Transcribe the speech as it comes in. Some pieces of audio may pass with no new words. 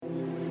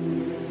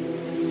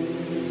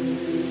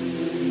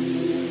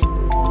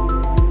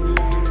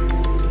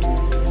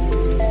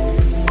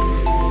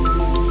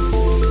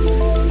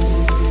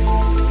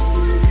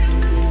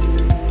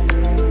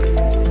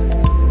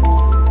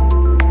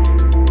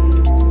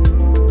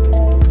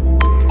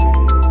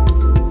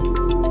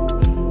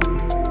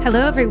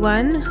Hello,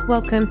 everyone.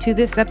 Welcome to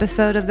this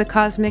episode of the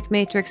Cosmic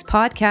Matrix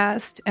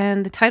podcast.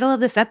 And the title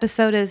of this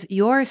episode is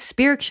Your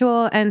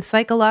Spiritual and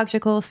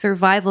Psychological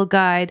Survival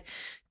Guide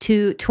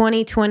to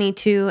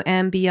 2022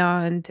 and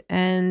Beyond.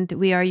 And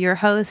we are your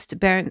host,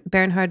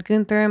 Bernhard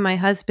Gunther, my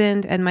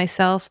husband, and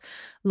myself,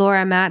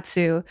 Laura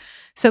Matsu.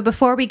 So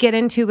before we get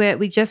into it,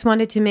 we just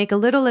wanted to make a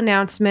little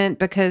announcement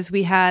because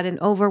we had an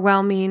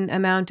overwhelming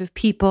amount of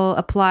people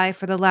apply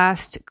for the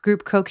last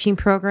group coaching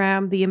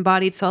program, the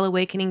Embodied Soul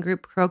Awakening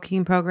group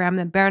coaching program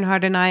that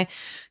Bernhard and I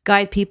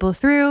guide people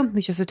through,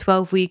 which is a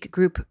 12-week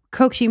group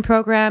coaching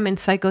program in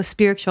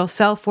psycho-spiritual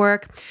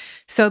self-work.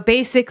 So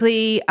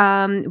basically,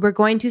 we're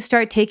going to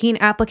start taking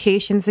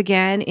applications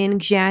again in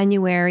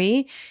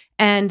January.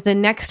 And the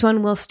next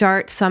one will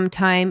start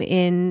sometime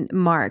in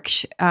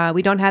March.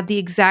 We don't have the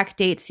exact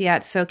dates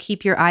yet, so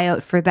keep your eye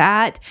out for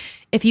that.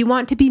 If you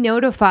want to be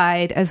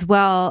notified as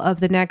well of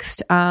the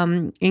next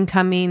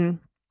incoming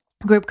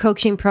group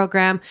coaching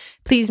program,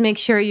 please make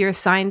sure you're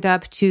signed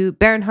up to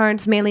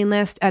Bernhard's mailing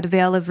list at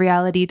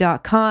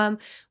veilofreality.com.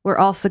 We're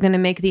also going to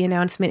make the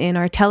announcement in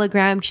our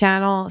Telegram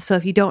channel. So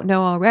if you don't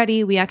know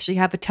already, we actually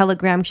have a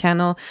Telegram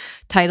channel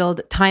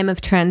titled Time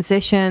of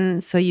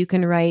Transition. So you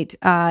can write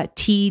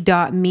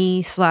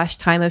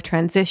t.me/time of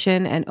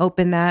transition and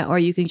open that, or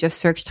you can just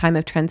search Time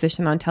of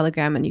Transition on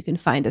Telegram and you can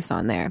find us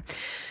on there.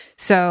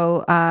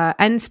 So,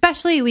 and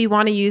especially we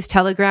want to use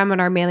Telegram on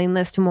our mailing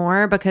list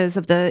more because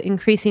of the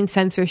increasing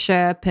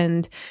censorship,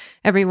 and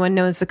everyone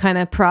knows the kind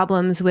of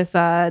problems with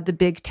the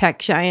big tech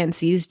giants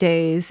these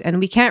days. And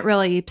we can't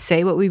really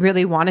say what we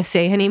really want to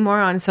say anymore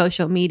on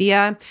social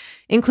media,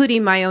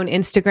 including my own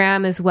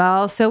Instagram as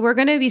well. So we're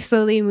going to be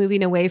slowly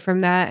moving away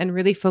from that and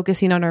really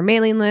focusing on our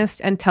mailing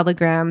list and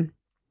Telegram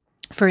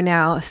for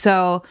now.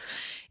 So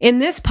in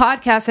this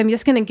podcast, I'm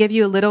just going to give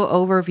you a little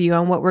overview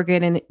on what we're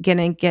going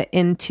to get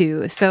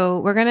into. So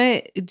we're going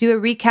to do a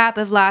recap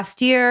of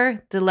last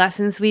year, the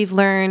lessons we've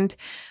learned,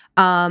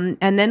 and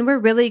then we're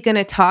really going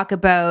to talk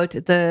about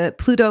the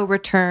Pluto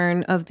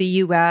return of the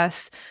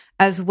US,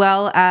 as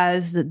well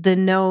as the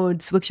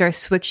nodes which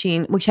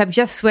have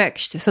just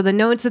switched. So the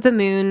nodes of the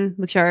moon,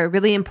 which are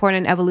really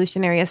important in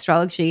evolutionary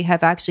astrology,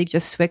 have actually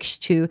just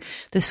switched to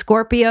the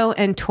Scorpio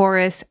and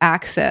Taurus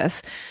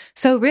axis.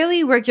 So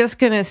really, we're just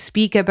going to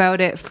speak about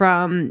it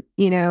from,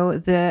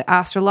 the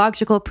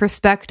astrological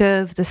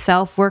perspective, the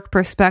self-work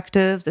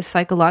perspective, the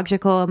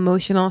psychological,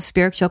 emotional,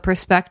 spiritual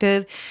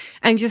perspective,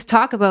 and just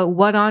talk about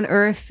what on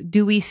earth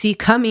do we see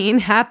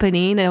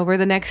happening over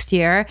the next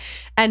year,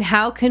 and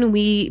how can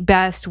we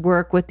best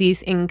work with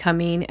these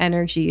incoming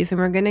energies. And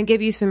we're going to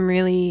give you some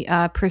really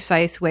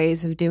precise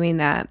ways of doing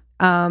that.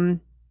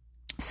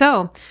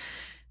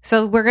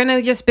 So we're going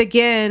to just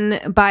begin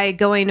by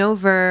going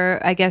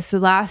over, I guess, the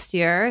last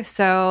year.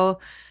 So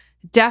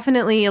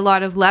definitely a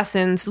lot of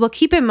lessons. Well,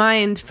 keep in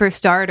mind, for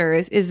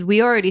starters, is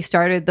we already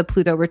started the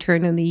Pluto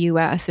return in the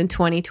US in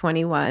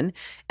 2021.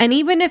 And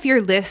even if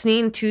you're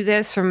listening to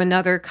this from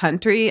another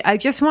country, I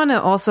just want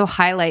to also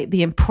highlight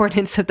the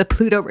importance of the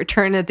Pluto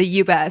return of the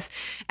US.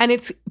 And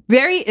it's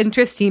very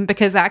interesting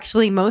because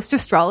actually most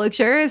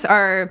astrologers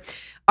are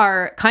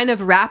kind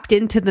of wrapped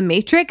into the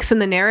matrix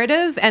and the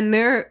narrative, and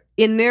their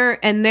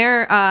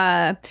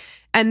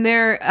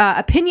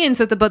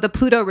opinions about the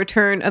Pluto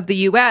return of the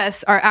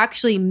US are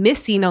actually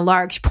missing a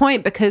large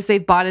point because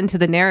they've bought into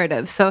the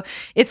narrative. So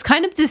it's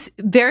kind of this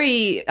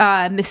very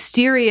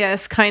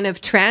mysterious kind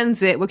of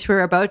transit which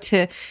we're about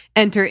to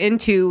enter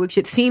into, which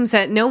it seems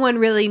that no one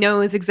really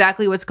knows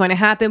exactly what's going to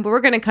happen, but we're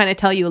going to kind of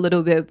tell you a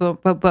little bit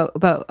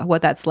about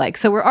what that's like.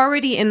 So we're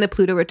already in the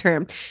Pluto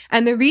return.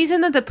 And the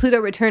reason that the Pluto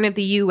return of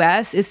the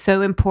US is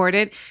so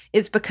important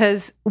is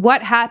because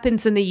what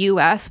happens in the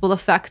US will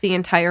affect the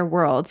entire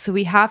world. So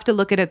we have to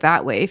look at it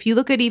that way. If you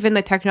look at even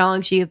the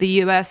technology of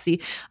the US,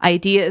 the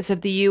ideas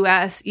of the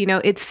US,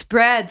 it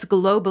spreads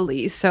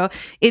globally. So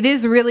it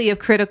is really of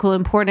critical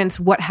importance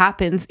what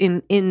happens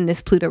in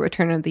this Pluto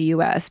return of the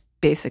US,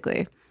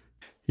 basically.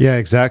 Yeah,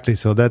 exactly.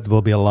 So that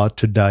will be a lot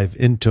to dive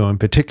into, in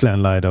particular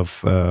in light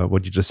of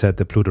what you just said,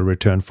 the Pluto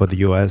return for the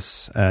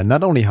US,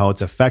 not only how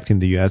it's affecting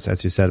the US,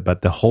 as you said,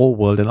 but the whole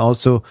world, and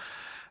also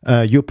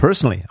you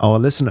personally, our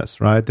listeners,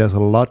 right? There's a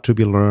lot to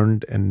be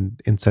learned and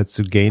insights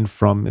to gain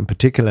from, in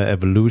particular,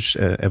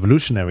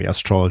 evolutionary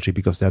astrology,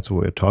 because that's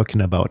what we're talking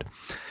about.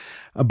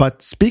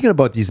 But speaking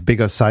about these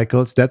bigger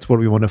cycles, that's what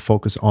we want to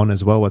focus on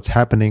as well, what's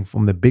happening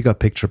from the bigger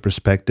picture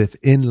perspective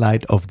in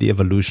light of the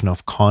evolution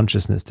of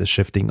consciousness, the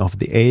shifting of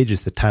the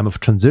ages, the time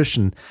of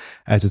transition,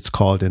 as it's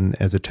called in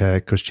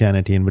esoteric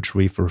Christianity, in which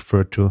we've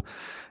referred to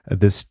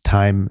this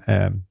time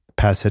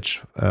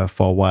passage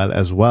for a while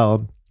as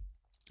well.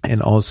 And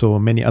also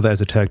many other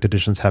esoteric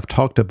traditions have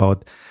talked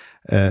about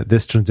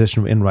this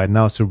transition we're in right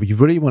now. So we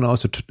really want to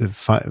also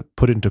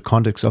put into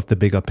context of the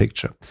bigger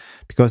picture,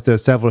 because there are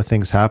several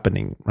things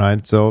happening,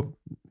 right? So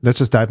let's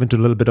just dive into a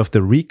little bit of the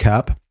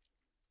recap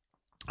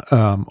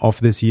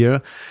of this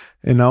year.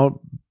 And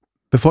now,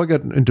 before I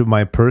get into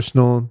my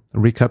personal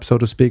recap, so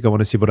to speak, I want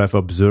to see what I've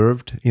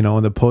observed.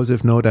 On the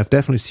positive note, I've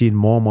definitely seen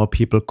more and more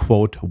people,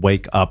 quote,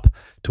 wake up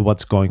to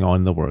what's going on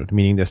in the world,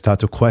 meaning they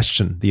start to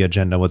question the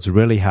agenda, what's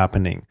really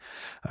happening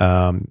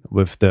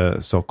with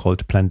the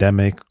so-called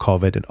pandemic,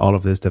 COVID, and all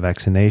of this, the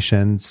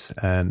vaccinations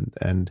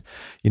and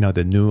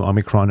the new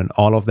Omicron and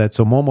all of that.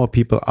 So more and more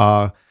people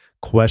are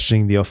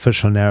questioning the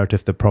official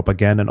narrative, the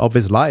propaganda, and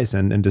obvious lies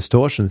and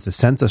distortions, the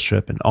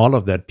censorship, and all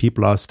of that.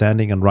 People are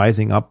standing and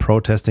rising up,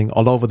 protesting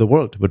all over the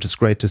world, which is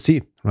great to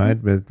see, right?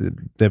 There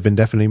have been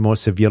definitely more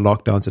severe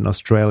lockdowns in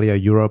Australia,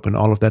 Europe, and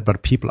all of that,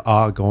 but people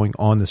are going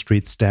on the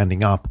streets,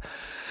 standing up,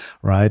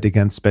 right,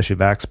 against special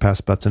vax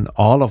passports and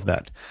all of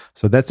that.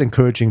 So that's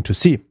encouraging to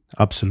see,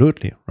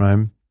 absolutely,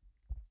 right?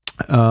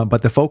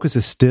 But the focus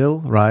is still,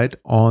 right,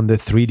 on the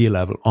 3D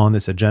level, on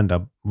this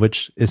agenda,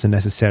 which is a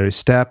necessary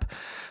step.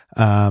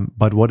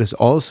 But what is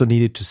also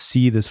needed to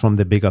see this from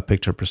the bigger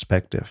picture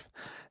perspective,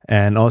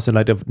 and also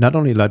not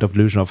only light of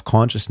illusion of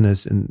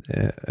consciousness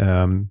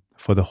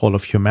for the whole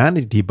of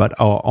humanity, but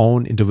our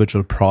own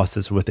individual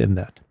process within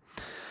that.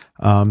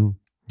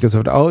 Because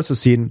I've also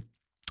seen,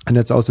 and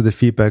that's also the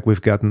feedback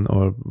we've gotten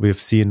or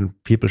we've seen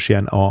people share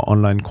in our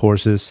online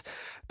courses,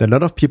 that a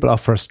lot of people are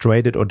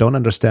frustrated or don't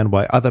understand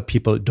why other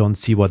people don't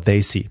see what they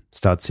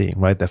start seeing,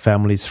 right? Their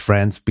families,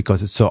 friends,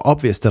 because it's so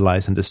obvious, the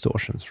lies and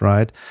distortions,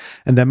 right?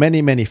 And there are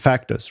many, many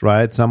factors,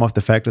 right? Some of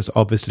the factors,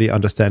 obviously,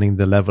 understanding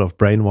the level of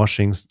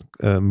brainwashing,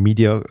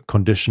 media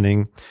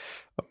conditioning,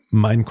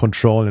 mind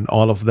control, and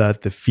all of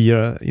that, the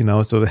fear,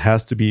 so it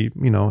has to be,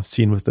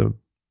 seen with a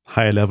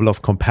higher level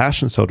of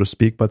compassion, so to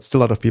speak, but still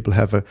a lot of people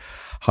have a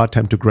hard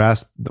time to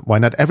grasp why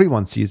not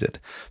everyone sees it.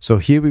 So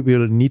here we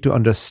will need to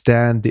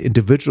understand the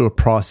individual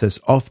process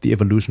of the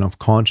evolution of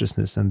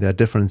consciousness, and there are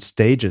different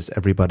stages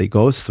everybody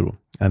goes through.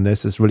 And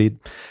this is really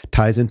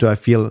ties into, I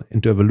feel,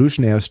 into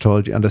evolutionary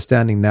astrology,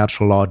 understanding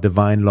natural law,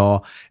 divine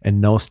law,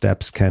 and no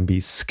steps can be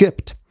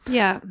skipped.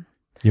 Yeah.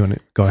 You want to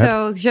go ahead?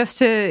 So just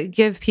to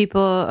give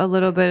people a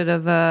little bit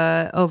of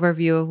a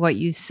overview of what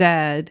you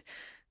said.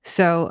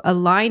 So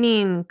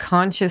aligning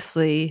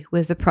consciously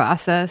with the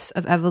process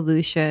of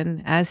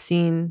evolution as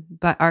seen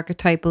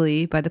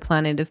archetypally by the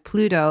planet of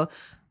Pluto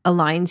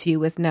aligns you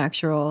with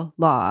natural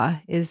law.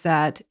 Is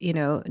that,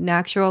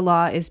 natural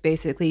law is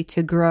basically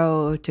to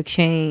grow, to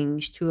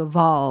change, to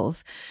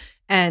evolve.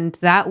 And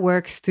that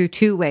works through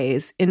two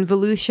ways: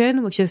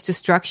 involution, which is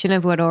destruction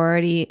of what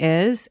already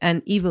is,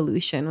 and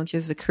evolution, which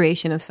is the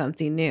creation of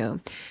something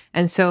new.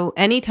 And so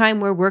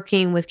anytime we're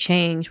working with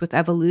change, with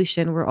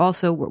evolution,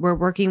 we're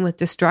working with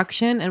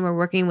destruction and we're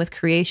working with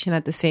creation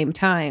at the same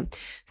time.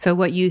 So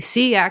what you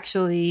see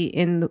actually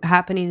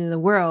happening in the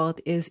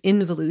world is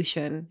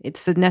involution.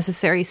 It's a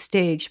necessary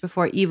stage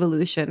before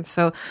evolution.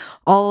 So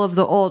all of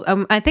the old,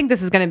 I think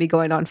this is going to be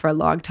going on for a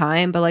long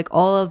time, but like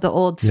all of the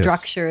old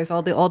structures,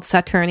 all the old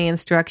Saturnian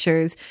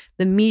structures,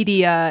 the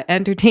media,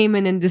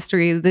 entertainment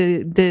industry,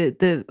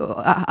 the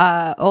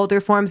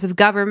older forms of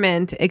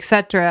government,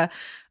 etc.,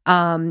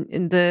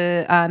 in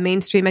the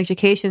mainstream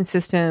education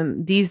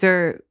system, these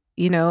are,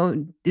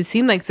 it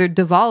seems like they're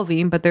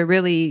devolving, but they're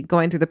really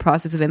going through the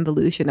process of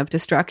involution, of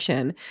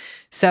destruction.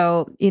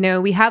 So,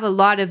 we have a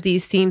lot of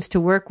these themes to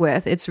work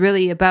with. It's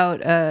really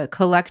about a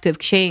collective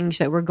change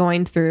that we're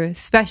going through,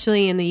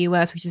 especially in the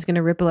US, which is going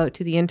to ripple out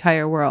to the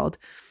entire world.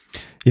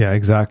 Yeah,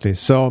 exactly.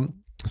 So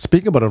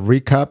speaking about a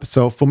recap,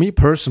 so for me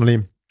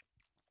personally,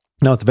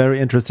 now it's very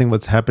interesting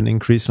what's happened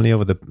increasingly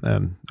over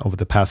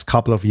the past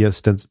couple of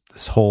years since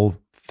this whole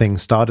thing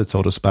started,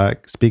 so to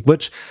speak,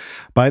 which,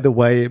 by the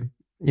way,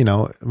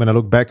 when I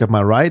look back at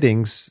my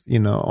writings,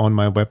 on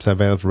my website,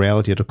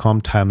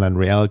 veilofreality.com, Timeline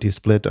Reality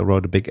Split, I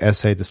wrote a big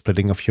essay, The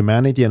Splitting of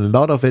Humanity, and a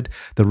lot of it,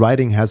 the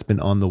writing has been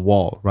on the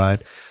wall,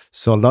 right?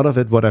 So a lot of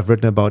it, what I've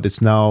written about,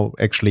 is now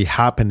actually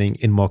happening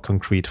in more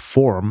concrete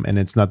form. And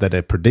it's not that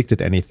I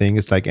predicted anything.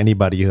 It's like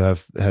anybody who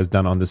has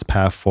done on this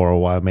path for a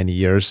while, many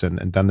years,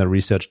 and done the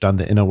research, done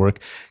the inner work,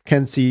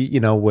 can see,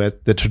 where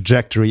the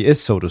trajectory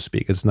is, so to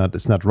speak. It's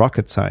not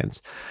rocket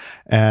science.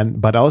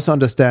 But also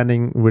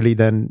understanding really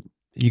then,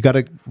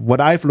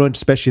 what I've learned,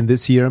 especially in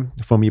this year,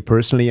 for me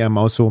personally, I'm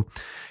also,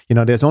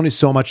 there's only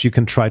so much you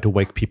can try to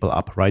wake people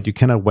up, right? You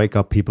cannot wake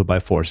up people by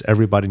force.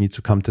 Everybody needs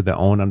to come to their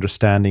own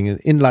understanding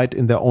in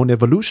their own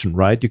evolution,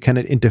 right? You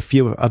cannot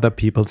interfere with other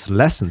people's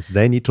lessons.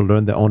 They need to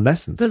learn their own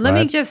lessons. But let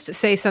me just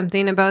say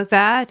something about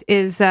that,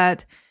 is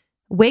that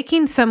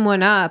waking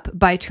someone up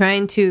by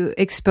trying to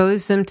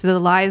expose them to the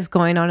lies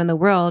going on in the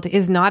world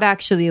is not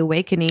actually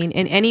awakening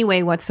in any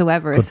way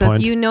whatsoever. Good point.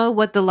 If you know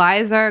what the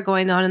lies are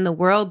going on in the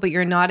world, but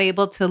you're not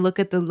able to look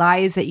at the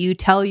lies that you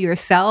tell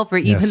yourself or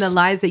even the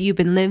lies that you've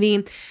been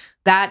living,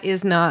 that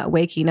is not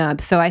waking up.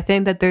 So I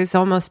think that there's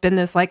almost been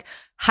this like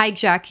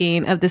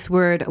hijacking of this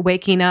word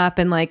waking up,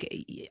 and like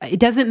it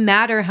doesn't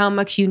matter how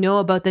much you know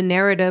about the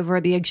narrative or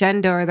the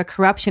agenda or the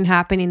corruption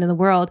happening in the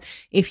world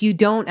if you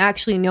don't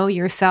actually know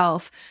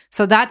yourself.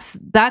 So that's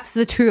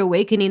the true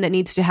awakening that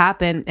needs to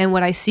happen. And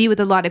what I see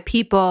with a lot of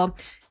people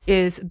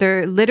is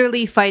they're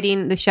literally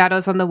fighting the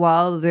shadows on the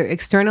wall. They're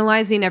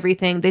externalizing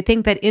everything. They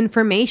think that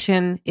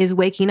information is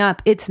waking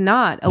up. It's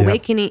not.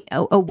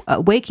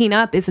 Waking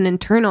up is an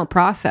internal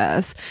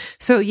process.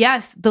 So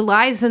yes, the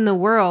lies in the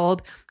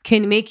world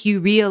can make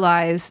you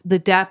realize the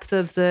depth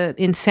of the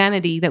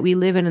insanity that we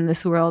live in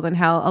this world, and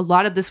how a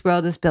lot of this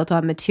world is built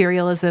on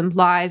materialism,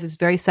 lies, is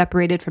very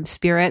separated from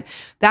spirit.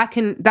 That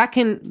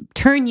can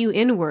turn you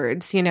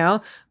inwards,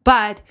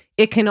 but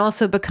it can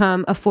also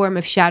become a form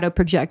of shadow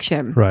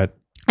projection. Right.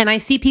 And I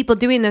see people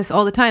doing this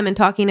all the time and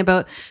talking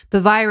about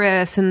the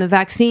virus and the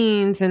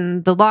vaccines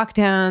and the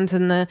lockdowns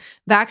and the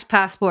vax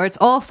passports,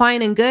 all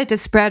fine and good to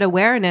spread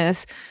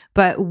awareness.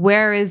 But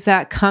where is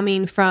that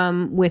coming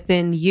from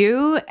within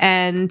you?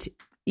 And,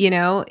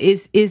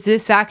 is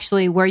this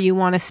actually where you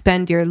want to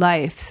spend your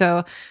life?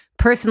 So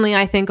personally,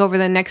 I think over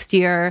the next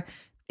year,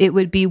 it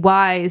would be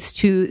wise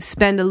to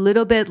spend a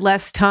little bit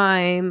less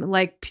time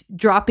like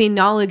dropping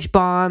knowledge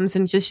bombs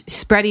and just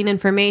spreading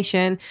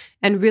information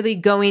and really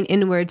going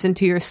inwards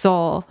into your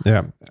soul.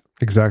 Yeah,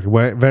 exactly.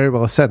 Very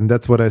well said. And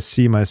that's what I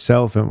see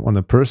myself on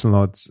the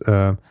personal notes,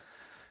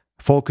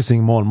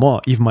 focusing more and more,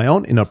 even my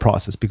own inner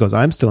process, because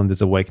I'm still in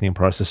this awakening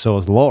process. So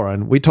is Laura.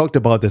 And we talked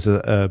about this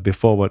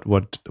before,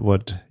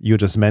 what you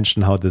just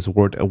mentioned, how this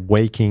word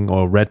awakening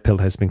or red pill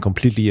has been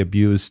completely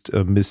abused,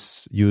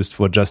 misused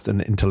for just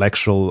an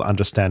intellectual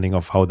understanding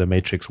of how the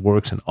matrix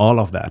works and all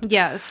of that.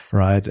 Yes.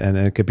 Right. And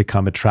it could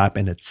become a trap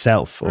in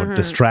itself, or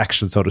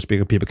distraction, so to speak,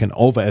 and people can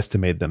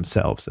overestimate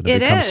themselves. And it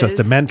becomes just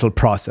a mental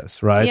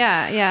process, right?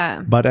 Yeah,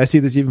 yeah. But I see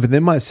this even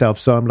within myself.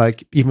 So I'm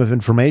like, even with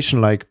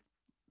information, like,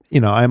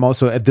 I'm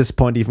also at this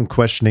point even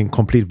questioning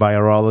complete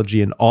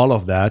virology and all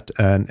of that,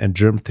 and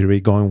germ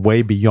theory, going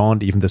way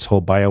beyond even this whole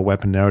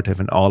bioweapon narrative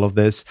and all of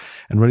this,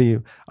 and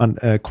really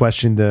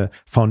questioning the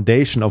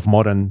foundation of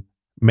modern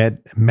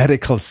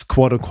medical,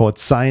 quote unquote,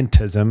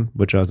 scientism,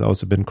 which has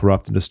also been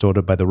corrupted and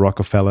distorted by the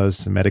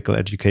Rockefellers, medical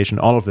education,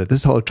 all of that.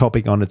 This whole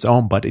topic on its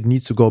own, but it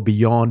needs to go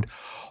beyond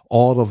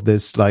all of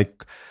this,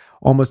 like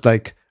almost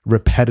like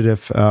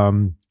repetitive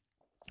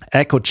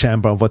echo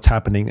chamber of what's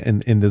happening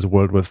in this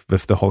world with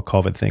the whole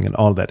COVID thing and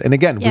all that. And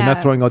again, we're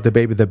not throwing out the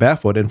baby with the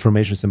bathwater.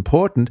 Information is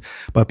important,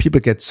 but people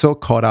get so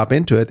caught up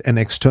into it and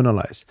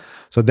externalize.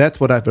 So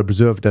that's what I've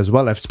observed as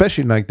well,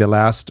 especially in like the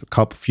last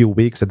few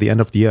weeks. At the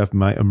end of the year, I've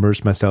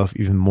immersed myself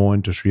even more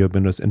into Sri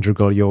Aurobindo's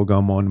integral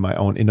yoga, more in my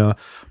own inner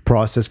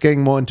process,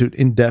 getting more into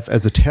in-depth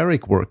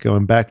esoteric work,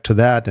 going back to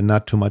that and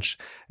not too much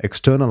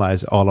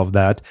externalize all of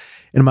that.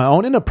 In my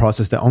own inner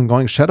process, the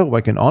ongoing shadow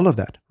work and all of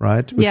that,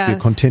 right? Which we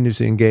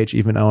continuously engage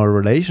even in our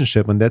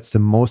relationship. And that's the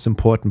most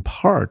important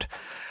part.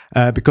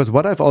 Because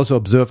what I've also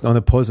observed on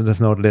a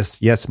positive note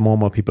is, yes, more and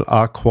more people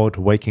are, quote,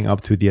 waking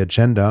up to the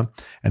agenda,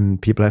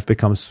 and people have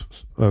become,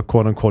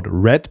 quote unquote,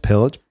 red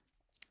pilled.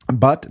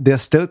 But they're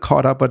still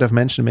caught up, what I've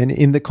mentioned,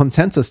 in the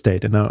consensus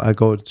state. And I'll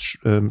go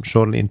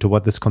shortly into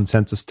what this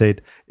consensus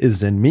state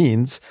is and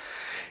means.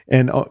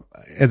 And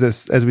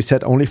as we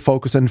said, only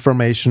focus on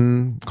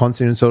information,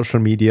 constantly on social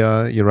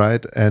media, you're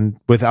right, and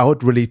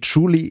without really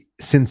truly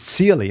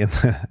sincerely, and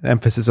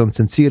emphasis on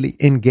sincerely,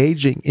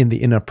 engaging in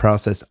the inner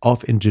process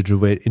of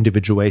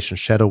individuation,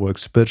 shadow work,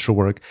 spiritual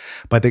work,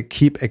 but they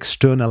keep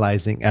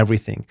externalizing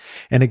everything.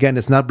 And again,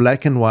 it's not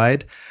black and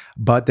white,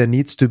 but there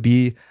needs to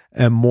be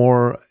a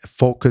more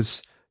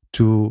focus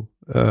to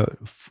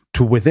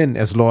within,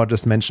 as Laura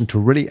just mentioned, to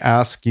really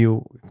ask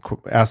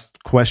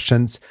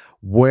questions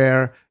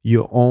where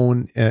your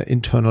own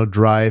internal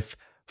drive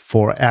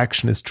for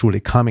action is truly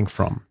coming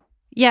from.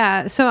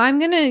 Yeah, so I'm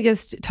going to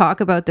just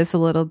talk about this a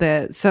little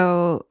bit.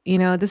 So,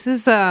 this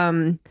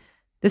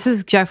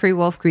is Jeffrey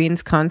Wolf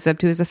Green's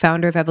concept, who is the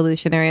founder of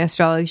evolutionary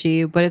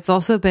astrology, but it's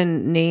also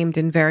been named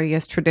in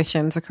various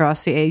traditions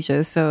across the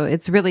ages. So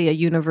it's really a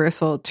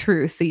universal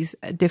truth, these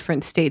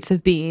different states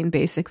of being,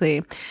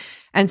 basically.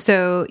 And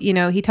so,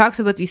 he talks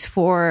about these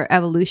 4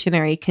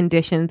 evolutionary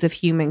conditions of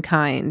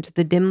humankind: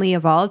 the dimly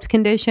evolved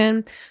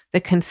condition, the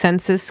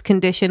consensus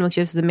condition, which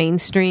is the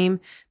mainstream,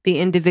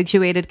 the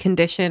individuated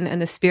condition, and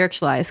the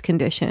spiritualized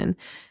condition.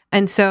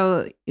 And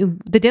so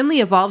the dimly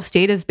evolved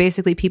state is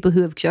basically people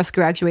who have just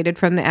graduated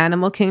from the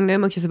animal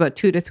kingdom, which is about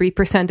 2 to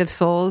 3% of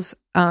souls.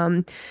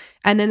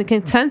 And then the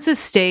consensus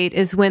state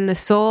is when the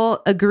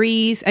soul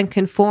agrees and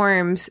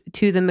conforms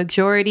to the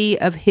majority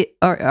of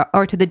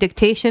or to the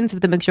dictations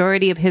of the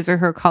majority of his or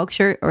her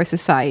culture or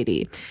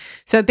society.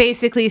 So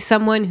basically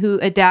someone who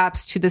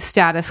adapts to the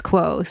status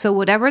quo. So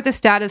whatever the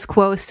status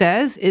quo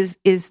says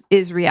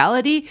is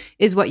reality,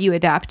 is what you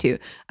adapt to.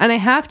 And I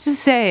have to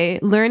say,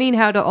 learning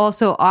how to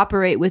also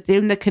operate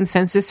within the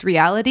consensus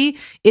reality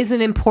is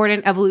an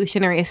important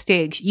evolutionary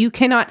stage. You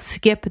cannot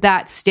skip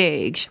that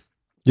stage.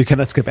 You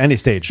cannot skip any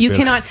stage. You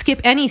cannot skip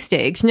any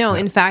stage. No,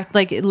 in fact,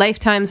 like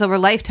lifetimes over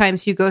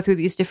lifetimes, you go through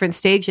these different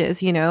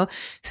stages,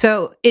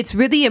 So it's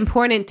really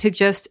important to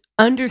just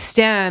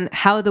understand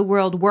how the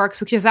world works,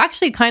 which is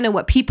actually kind of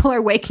what people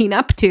are waking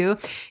up to,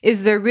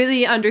 is they're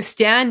really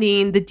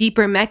understanding the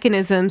deeper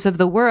mechanisms of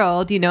the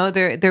world. You know,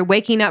 they're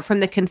waking up from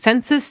the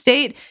consensus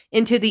state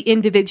into the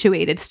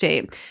individuated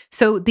state.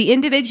 So the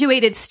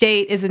individuated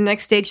state is the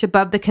next stage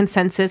above the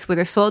consensus, where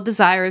the soul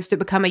desires to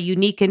become a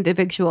unique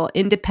individual,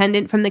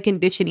 independent from the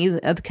conditioning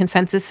of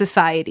consensus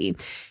society.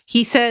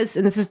 He says,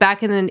 and this is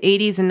back in the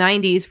 80s and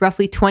 90s,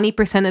 roughly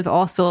 20% of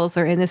all souls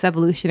are in this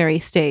evolutionary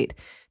state.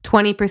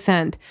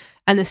 20%.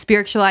 And the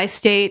spiritualized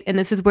state, and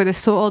this is where the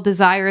soul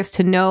desires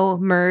to know,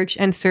 merge,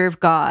 and serve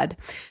God.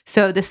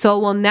 So the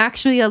soul will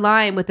naturally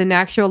align with the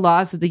natural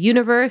laws of the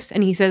universe.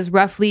 And he says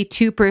roughly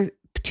 2%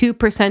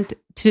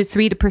 to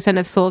 3%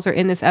 of souls are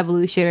in this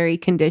evolutionary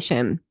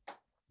condition.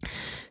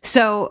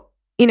 So,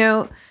 you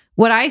know,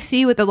 what I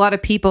see with a lot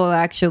of people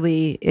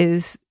actually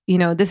is, you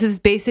know, this is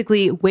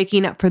basically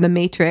waking up from the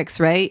matrix,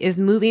 right? Is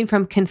moving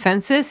from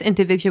consensus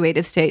into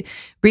individuated state,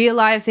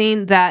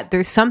 realizing that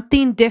there's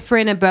something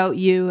different about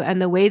you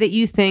and the way that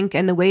you think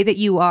and the way that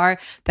you are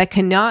that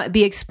cannot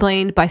be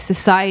explained by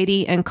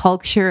society and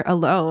culture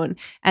alone.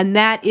 And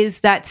that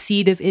is that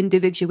seed of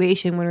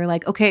individuation when we're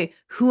like, okay,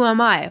 who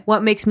am I?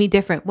 What makes me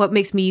different? What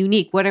makes me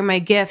unique? What are my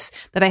gifts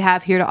that I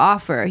have here to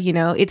offer? You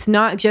know, it's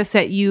not just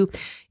that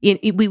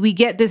we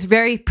get this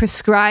very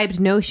prescribed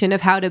notion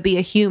of how to be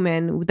a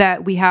human,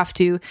 that we have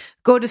to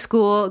go to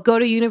school, go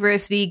to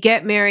university,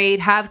 get married,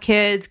 have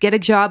kids, get a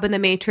job in the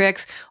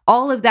matrix.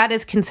 All of that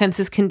is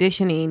consensus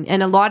conditioning.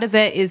 And a lot of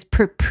it is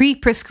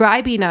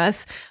pre-prescribing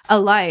us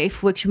a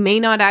life which may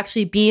not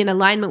actually be in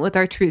alignment with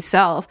our true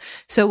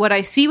self. So what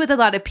I see with a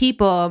lot of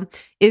people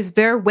is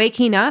they're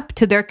waking up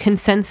to their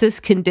consensus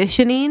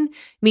conditioning,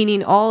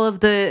 meaning all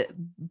of the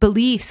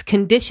beliefs,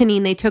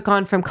 conditioning they took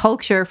on from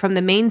culture, from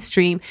the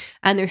mainstream,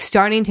 and they're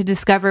starting to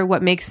discover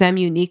what makes them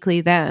uniquely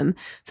them.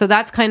 So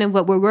that's kind of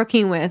what we're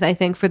working with, I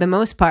think, for the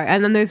most part.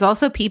 And then there's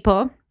also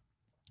people,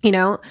 you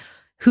know,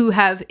 who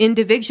have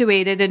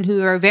individuated and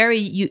who are very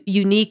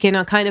unique and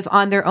are kind of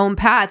on their own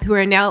path, who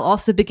are now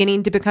also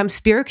beginning to become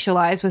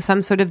spiritualized with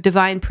some sort of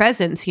divine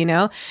presence, you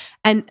know?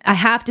 And I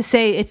have to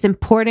say, it's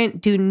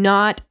important, do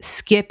not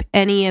skip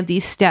any of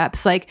these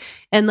steps. Like,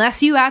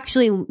 unless you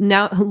actually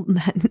now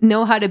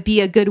know how to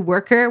be a good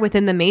worker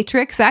within the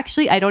matrix,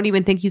 actually, I don't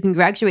even think you can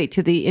graduate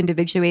to the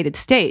individuated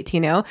state, you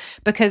know?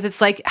 Because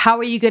it's like, how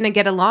are you going to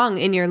get along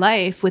in your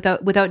life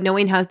without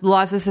knowing how the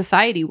laws of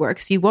society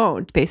works? You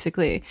won't,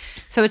 basically.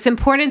 So it's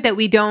important that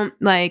we don't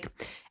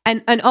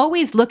and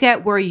always look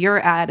at where you're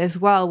at as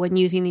well when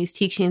using these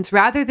teachings,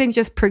 rather than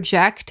just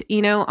project,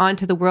 you know,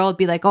 onto the world,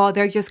 be like, oh,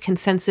 they're just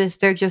consensus,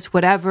 they're just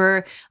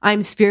whatever,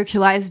 I'm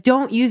spiritualized.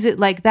 Don't use it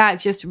like that.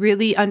 Just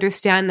really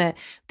understand that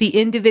the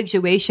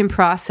individuation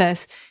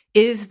process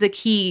is the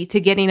key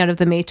to getting out of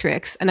the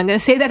matrix. And I'm going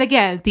to say that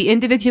again, the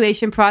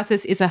individuation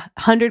process is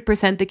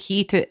 100% the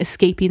key to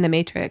escaping the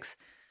matrix.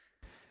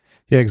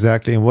 Yeah,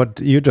 exactly. And what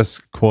you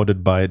just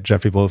quoted by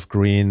Jeffrey Wolf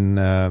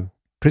Green,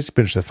 pretty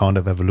much the founder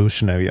of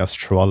evolutionary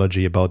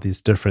astrology, about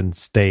these different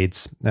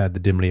states, the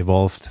dimly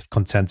evolved,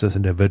 consensus,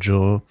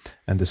 individual,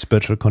 and the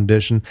spiritual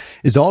condition,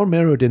 is all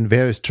mirrored in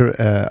various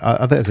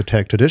other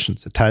esoteric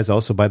traditions. It ties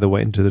also, by the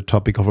way, into the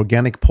topic of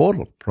organic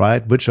portal,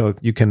 right? Which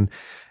you can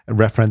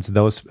reference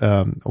those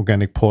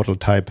organic portal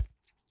type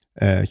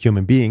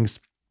human beings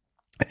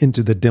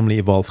into the dimly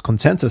evolved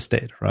consensus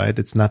state, right?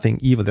 It's nothing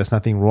evil. There's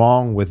nothing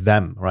wrong with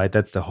them, right?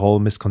 That's the whole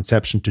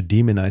misconception, to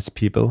demonize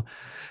people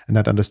and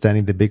not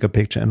understanding the bigger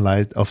picture in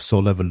light of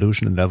soul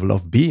evolution and level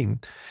of being.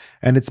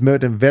 And it's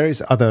mirrored in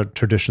various other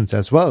traditions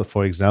as well.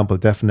 For example,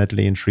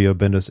 definitely in Sri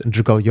Aurobindo's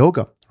integral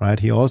yoga, right?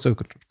 He also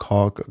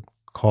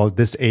called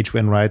this age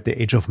we're in, right, the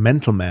age of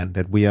mental man,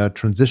 that we are a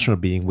transitional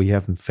being. We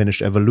haven't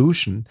finished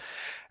evolution.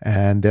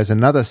 And there's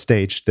another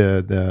stage,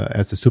 as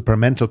the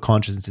supramental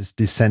consciousness is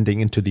descending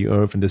into the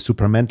earth, and the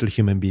supramental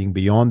human being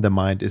beyond the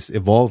mind is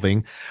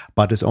evolving,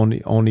 but is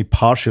only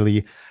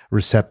partially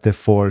receptive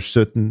for a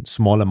certain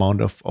small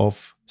amount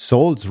of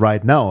souls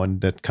right now.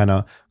 And that kind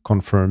of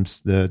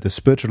confirms the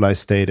spiritualized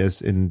state, as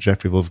in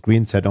Jeffrey Wolf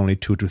Green said, only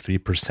 2 to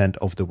 3%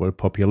 of the world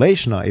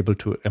population are able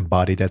to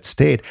embody that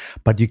state.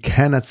 But you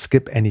cannot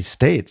skip any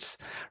states,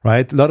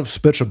 right? A lot of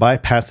spiritual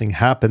bypassing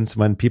happens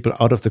when people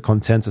out of the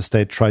consensus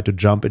state try to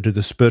jump into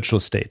the spiritual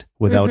state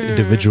without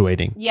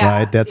individuating,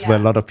 right? That's where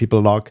a lot of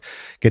people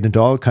get into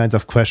all kinds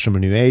of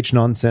questionable New Age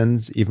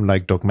nonsense, even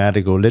like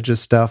dogmatic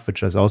religious stuff, which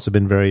has also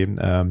been very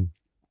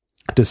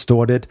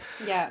distorted,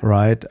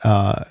 right,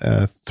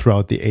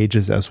 throughout the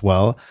ages as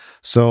well.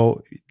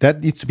 So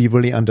that needs to be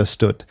really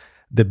understood,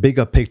 the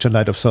bigger picture in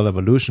light of soul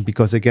evolution,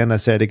 because again,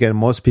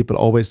 most people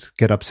always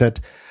get upset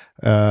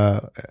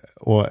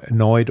or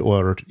annoyed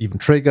or even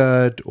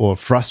triggered or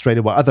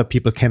frustrated while other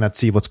people cannot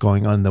see what's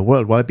going on in the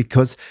world. Why?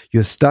 Because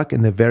you're stuck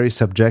in the very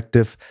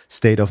subjective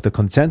state of the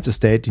consensus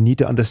state. You need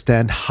to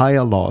understand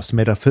higher laws,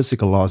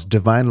 metaphysical laws,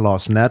 divine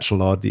laws,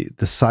 natural law,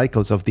 the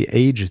cycles of the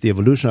ages, the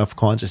evolution of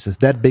consciousness,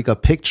 that bigger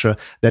picture,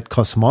 that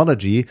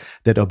cosmology,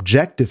 that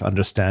objective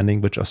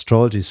understanding, which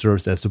astrology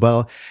serves as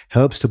well,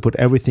 helps to put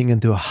everything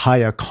into a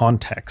higher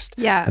context.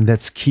 Yeah. And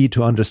that's key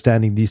to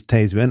understanding these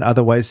days. And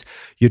otherwise,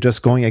 you're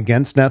just going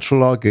against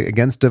natural law,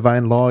 against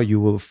divine law. You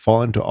will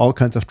fall into all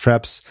kinds of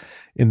traps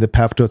in the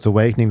path towards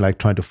awakening, like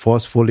trying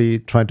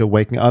to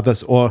awaken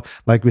others, or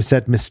like we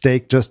said,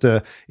 mistake just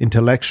a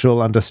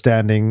intellectual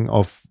understanding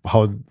of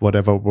how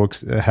whatever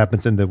works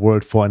happens in the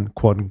world for an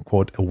quote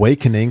unquote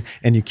awakening,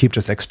 and you keep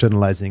just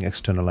externalizing.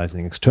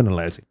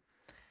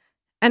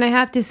 And I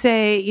have to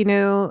say, in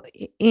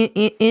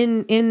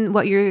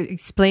what you're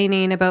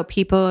explaining about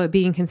people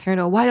being concerned,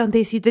 oh, why don't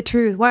they see the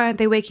truth? Why aren't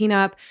they waking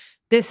up?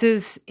 This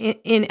is,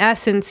 in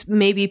essence,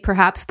 maybe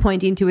perhaps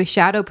pointing to a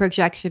shadow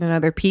projection in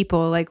other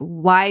people. Like,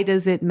 why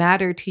does it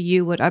matter to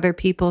you what other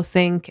people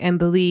think and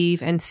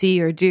believe and see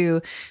or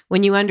do?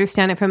 When you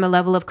understand it from a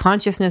level of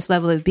consciousness,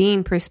 level of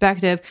being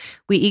perspective,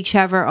 we each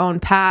have our own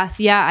path.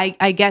 Yeah,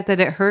 I get that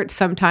it hurts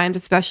sometimes,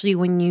 especially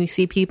when you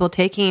see people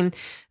taking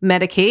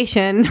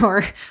medication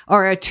or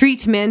a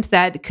treatment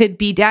that could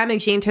be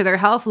damaging to their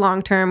health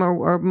long term,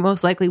 or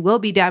most likely will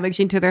be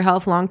damaging to their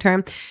health long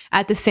term.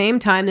 At the same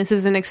time, this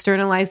is an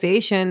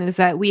externalization, is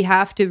that we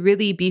have to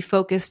really be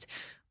focused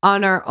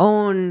on our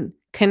own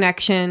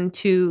connection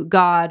to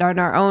God, on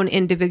our own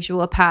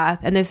individual path.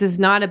 And this is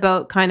not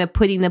about kind of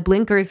putting the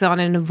blinkers on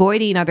and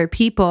avoiding other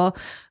people.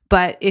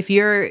 But if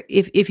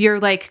you're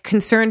like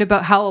concerned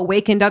about how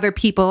awakened other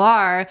people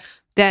are,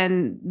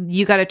 then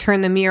you got to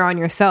turn the mirror on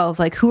yourself.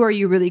 Like, who are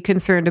you really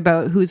concerned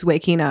about? Who's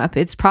waking up?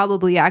 It's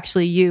probably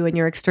actually you, and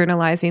you're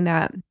externalizing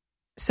that.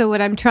 So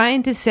what I'm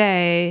trying to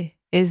say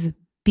is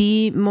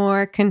be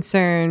more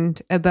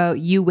concerned about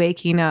you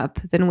waking up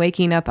than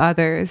waking up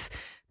others,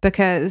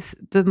 because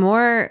the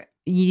more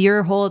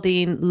you're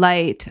holding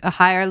light, a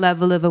higher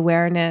level of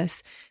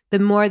awareness, the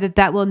more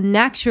that will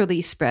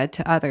naturally spread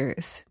to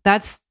others.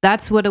 That's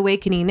what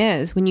awakening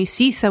is. When you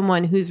see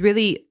someone who's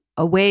really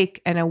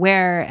awake and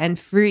aware and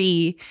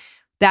free,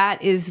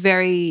 that is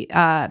very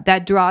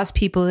that draws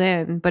people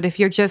in. But if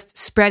you're just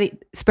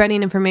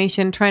spreading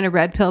information, trying to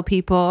red pill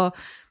people,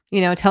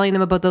 telling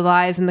them about the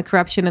lies and the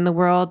corruption in the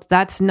world,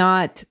 that's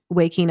not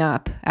waking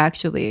up,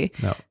 actually.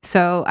 No.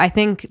 So I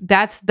think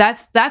that's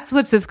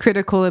what's of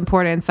critical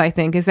importance, I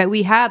think, is that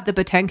we have the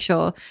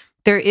potential.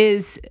 There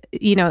is,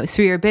 Sri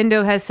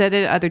Aurobindo has said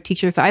it, other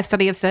teachers I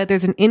study have said it,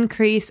 there's an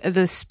increase of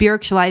the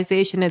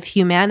spiritualization of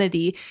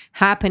humanity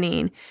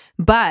happening.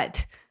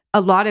 But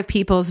a lot of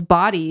people's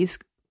bodies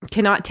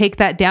cannot take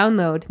that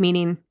download,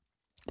 meaning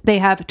they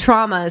have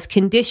traumas,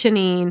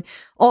 conditioning,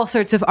 all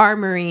sorts of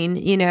armoring,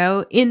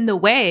 in the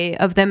way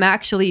of them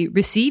actually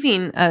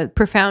receiving a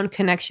profound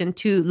connection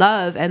to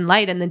love and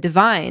light and the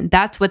divine.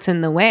 That's what's in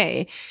the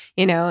way,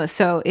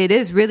 So it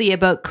is really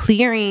about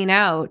clearing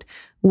out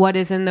what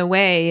is in the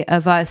way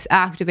of us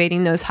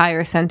activating those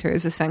higher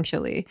centers,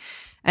 essentially.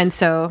 And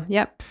so,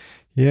 yep.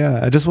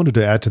 Yeah, I just wanted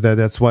to add to that.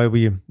 That's why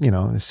we,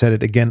 said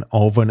it again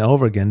over and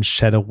over again.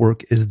 Shadow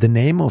work is the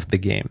name of the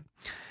game.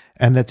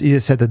 And that's easier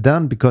said than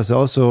done, because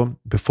also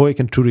before you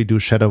can truly do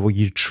shadow work,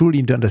 you truly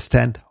need to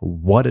understand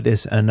what it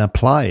is and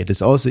apply it.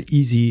 It's also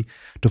easy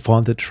to fall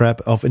into the trap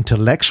of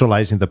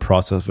intellectualizing the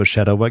process of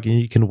shadow work, and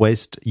you can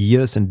waste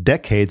years and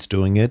decades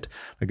doing it.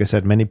 Like I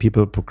said, many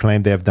people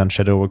proclaim they have done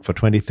shadow work for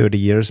 20, 30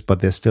 years,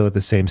 but they're still at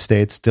the same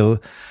state,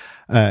 still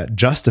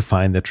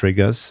justifying the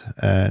triggers,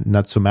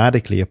 not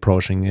somatically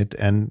approaching it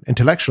and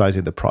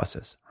intellectualizing the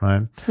process,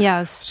 right?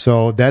 Yes.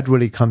 So that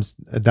really comes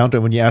down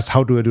to when you ask,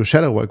 how do I do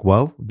shadow work?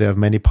 Well, there are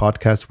many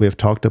podcasts we have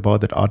talked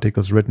about it,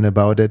 articles written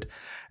about it.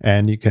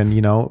 And you can,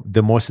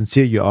 the more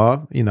sincere you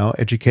are,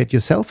 educate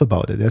yourself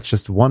about it. That's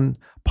just one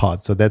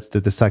part. So that's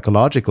the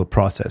psychological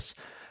process.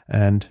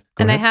 And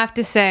I have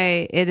to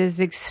say, it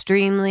is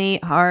extremely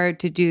hard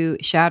to do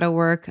shadow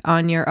work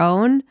on your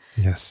own.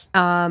 Yes.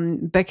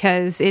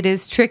 Because it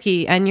is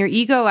tricky, and your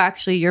ego,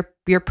 actually,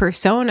 your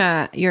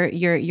persona,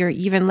 your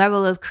even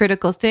level of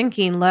critical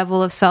thinking,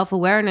 level of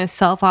self-awareness,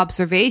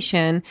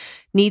 self-observation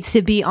needs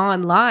to be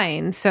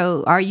online.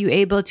 So are you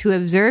able to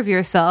observe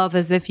yourself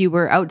as if you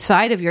were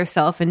outside of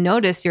yourself and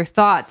notice your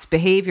thoughts,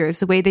 behaviors,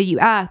 the way that you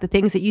act, the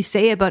things that you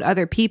say about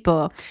other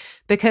people?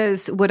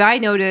 Because what I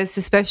notice,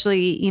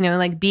 especially,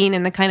 like being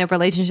in the kind of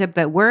relationship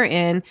that we're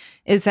in,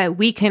 is that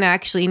we can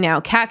actually now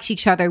catch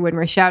each other when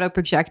we're shadow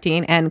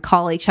projecting and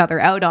call each other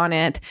out on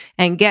it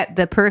and get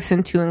the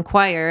person to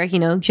inquire,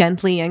 gently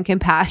gently and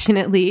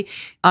compassionately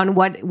on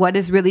what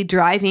is really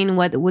driving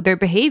what their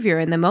behavior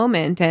in the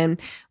moment. And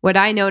what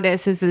I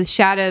notice is the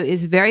shadow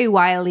is very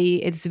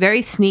wily. It's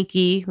very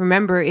sneaky.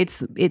 Remember,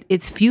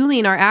 it's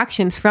fueling our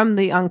actions from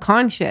the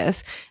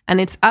unconscious, and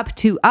it's up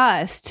to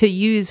us to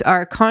use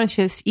our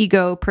conscious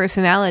ego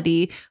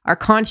personality, our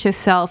conscious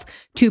self,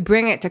 to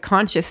bring it to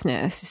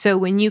consciousness. So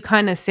when you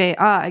kind of say,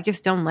 I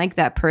just don't like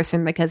that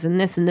person because in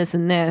this and this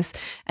and this,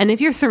 and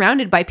if you're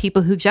surrounded by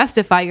people who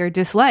justify your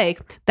dislike,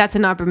 that's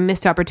an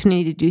missed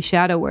opportunity to do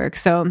shadow work.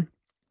 So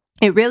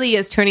it really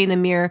is turning the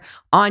mirror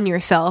on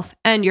yourself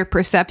and your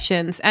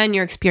perceptions and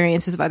your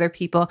experiences of other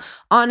people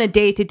on a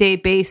day-to-day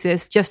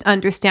basis, just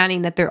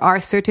understanding that there are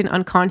certain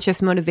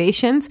unconscious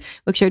motivations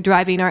which are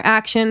driving our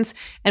actions.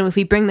 And if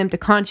we bring them to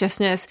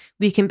consciousness,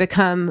 we can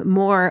become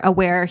more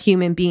aware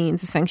human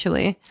beings,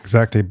 essentially.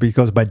 Exactly,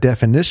 because by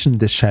definition,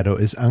 the shadow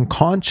is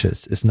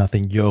unconscious. It's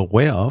nothing you're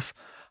aware of.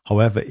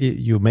 However,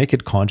 you make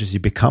it conscious, you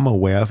become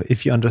aware of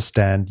if you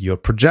understand your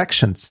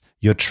projections,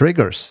 your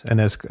triggers. And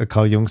as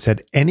Carl Jung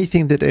said,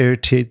 anything that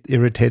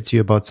irritates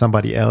you about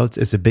somebody else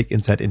is a big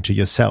insight into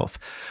yourself,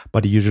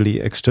 but you usually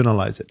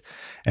externalize it.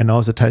 And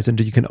also ties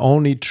into, you can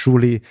only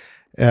truly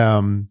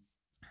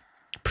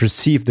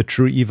perceive the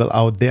true evil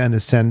out there in a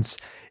sense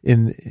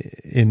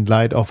in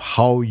light of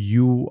how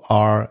you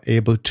are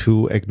able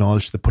to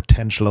acknowledge the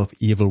potential of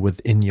evil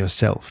within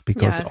yourself,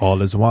 because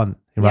all is one,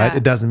 right? Yeah.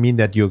 It doesn't mean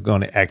that you're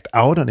going to act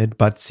out on it,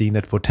 but seeing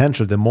that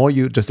potential. The more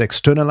you just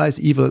externalize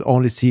evil,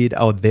 only see it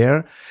out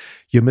there,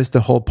 you miss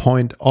the whole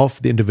point of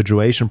the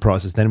individuation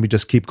process. Then we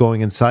just keep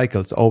going in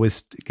cycles,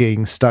 always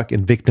getting stuck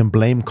in victim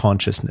blame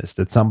consciousness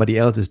that somebody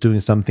else is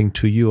doing something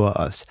to you or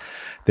us.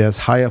 There's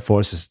higher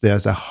forces.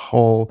 There's a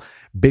whole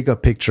bigger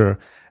picture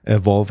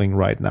evolving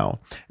right now.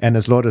 And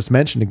as Lourdes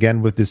mentioned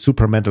again, with this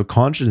supramental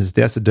consciousness,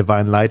 there's a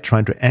divine light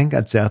trying to anchor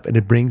itself, and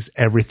it brings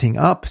everything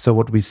up. So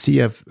what we see,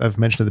 I've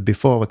mentioned it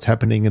before, what's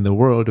happening in the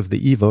world of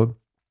the evil,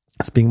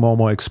 it's being more and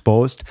more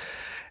exposed.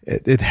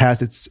 It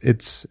has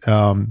its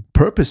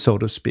purpose, so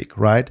to speak,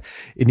 right?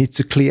 It needs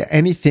to clear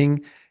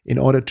anything in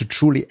order to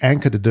truly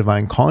anchor the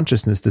divine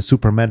consciousness, the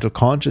supramental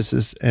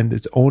consciousness, and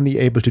it's only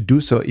able to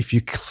do so if you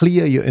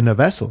clear your inner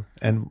vessel.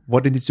 And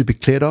what it needs to be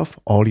cleared of?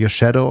 All your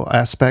shadow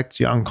aspects,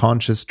 your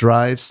unconscious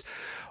drives,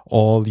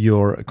 all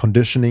your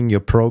conditioning, your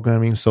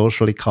programming,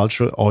 socially,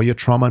 cultural, all your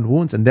trauma and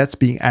wounds. And that's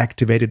being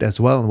activated as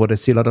well. And what I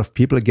see a lot of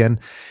people, again,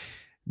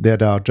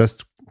 that are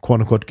just quote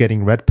unquote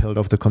getting red pilled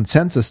of the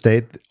consensus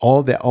state,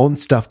 all their own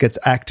stuff gets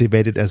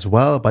activated as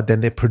well, but then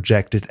they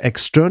project it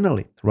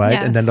externally, right?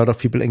 Yes. And then a lot of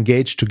people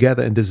engage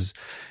together in this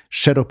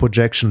shadow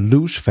projection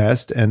luge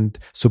fest and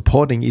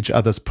supporting each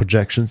other's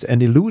projections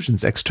and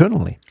illusions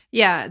externally.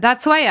 Yeah,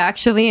 that's why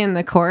actually in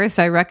the course,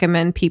 I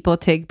recommend people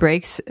take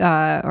breaks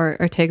or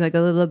take like a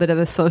little bit of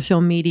a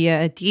social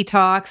media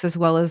detox, as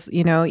well as,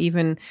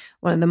 even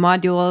one of the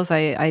modules,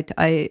 I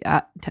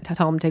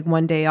tell them take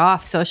one day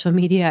off social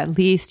media at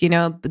least,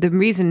 the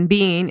reason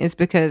being is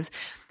because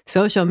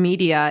social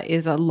media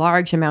is a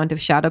large amount of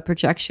shadow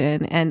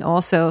projection. And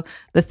also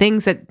the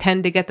things that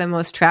tend to get the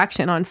most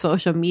traction on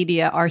social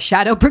media are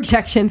shadow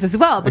projections as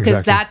well,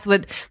 because that's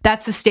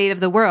the state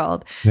of the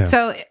world. Yeah.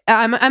 So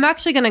I'm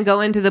actually going to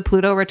go into the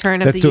Pluto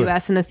return of the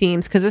US and the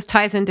themes, because this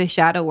ties into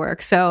shadow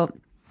work. So,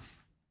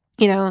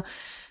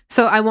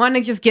 so I want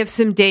to just give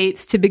some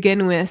dates to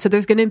begin with. So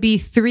there's going to be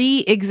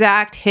 3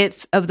 exact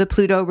hits of the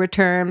Pluto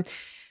return.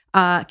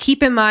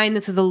 Keep in mind,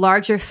 this is a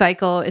larger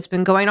cycle. It's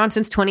been going on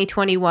since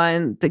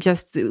 2021.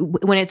 Just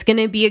when it's going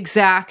to be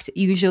exact,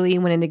 usually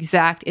when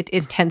it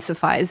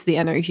intensifies the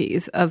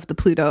energies of the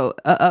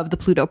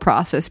Pluto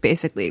process,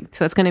 basically.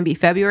 So it's going to be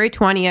February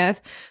 20th.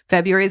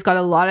 February's got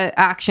a lot of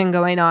action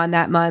going on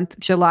that month,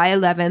 July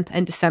 11th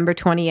and December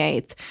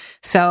 28th.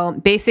 So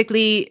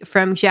basically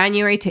from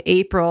January to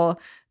April,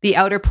 the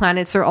outer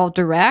planets are all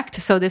direct.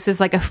 So this is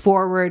like a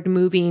forward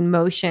moving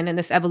motion in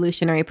this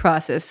evolutionary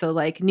process. So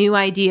like new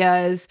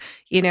ideas,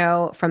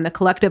 from the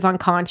collective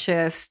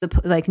unconscious,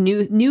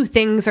 new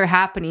things are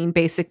happening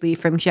basically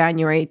from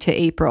January to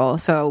April.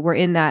 So we're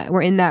in that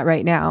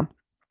right now.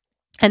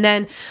 And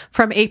then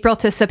from April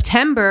to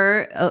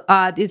September,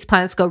 these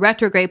planets go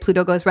retrograde,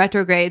 Pluto goes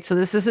retrograde. So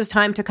this is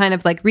time to kind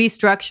of like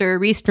restructure,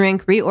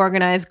 restrink,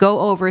 reorganize, go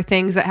over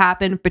things that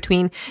happen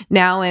between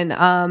now and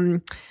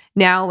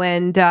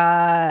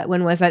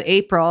when was that?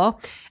 April.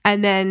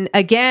 And then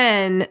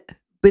again,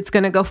 it's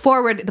going to go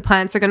forward. The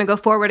planets are going to go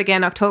forward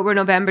again, October,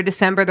 November,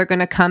 December. They're going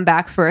to come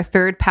back for a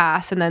third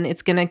pass. And then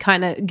it's going to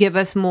kind of give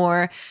us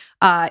more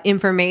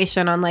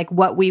information on like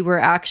what we were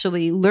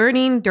actually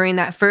learning during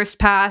that first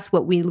pass,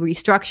 what we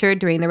restructured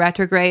during the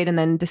retrograde. And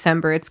then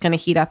December, it's going to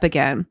heat up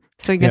again.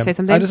 So you're going to say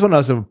something? I just want to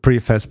also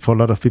preface for a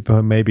lot of people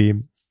who maybe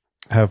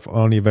have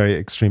only a very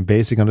extreme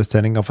basic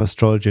understanding of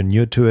astrology and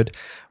new to it,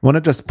 I want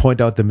to just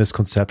point out the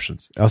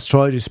misconceptions.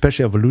 Astrology,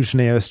 especially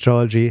evolutionary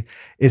astrology,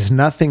 is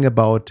nothing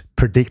about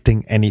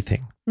predicting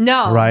anything.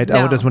 No. Right?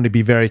 No. I just want to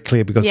be very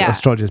clear because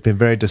astrology has been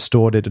very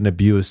distorted and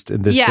abused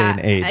in this day and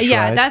age.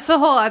 Yeah, right? that's a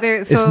whole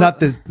other... So, it's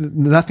not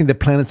nothing the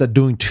planets are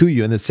doing to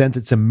you. In the sense,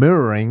 it's a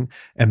mirroring,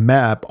 a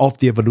map of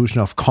the evolution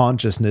of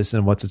consciousness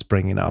and what it's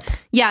bringing up.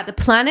 Yeah, the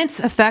planets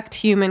affect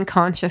human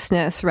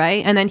consciousness,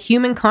 right? And then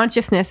human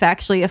consciousness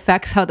actually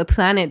affects how the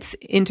planets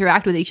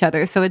interact with each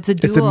other. So it's a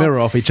mirror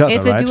of each other,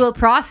 It's a dual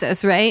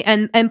process, right?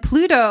 And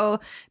Pluto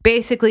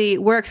basically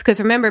works, because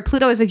remember,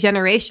 Pluto is a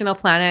generational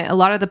planet. A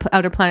lot of the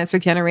outer planets are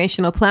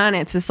generational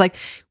planets. It's like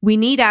we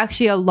need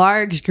actually a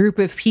large group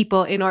of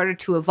people in order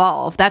to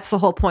evolve. That's the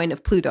whole point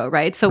of Pluto,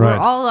 right? So we're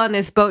all on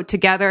this boat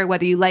together,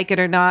 whether you like it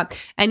or not.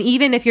 And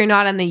even if you're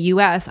not in the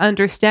US,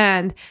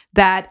 understand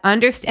that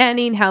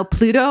understanding how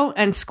Pluto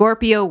and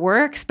Scorpio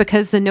works,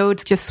 because the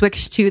nodes just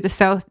switched to the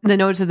south, the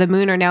nodes of the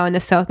moon are now in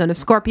the south node of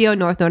Scorpio,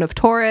 north node of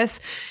Taurus.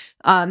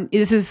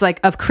 This is like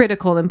of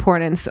critical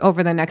importance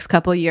over the next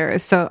couple of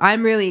years. So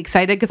I'm really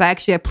excited because I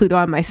actually have Pluto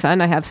on my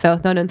sun. I have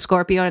South Node and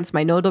Scorpio, and it's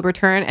my nodal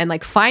return. And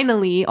like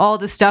finally, all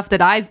the stuff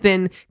that I've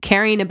been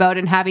caring about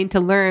and having to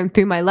learn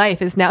through my life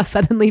is now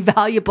suddenly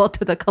valuable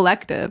to the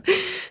collective.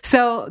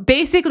 So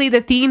basically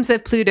the themes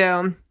of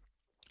Pluto,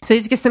 so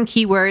just get some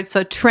keywords.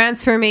 So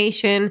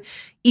transformation,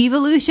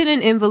 evolution,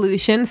 and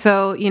involution.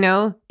 So,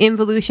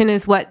 involution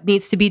is what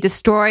needs to be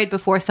destroyed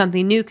before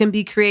something new can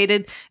be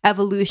created.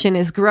 Evolution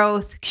is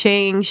growth,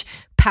 change,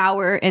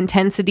 power,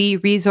 intensity,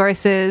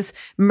 resources,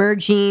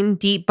 merging,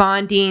 deep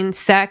bonding,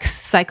 sex,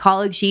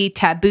 psychology,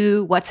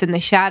 taboo, what's in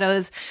the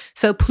shadows.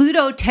 So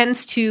Pluto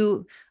tends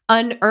to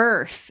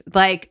unearth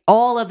like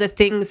all of the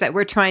things that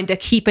we're trying to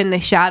keep in the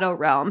shadow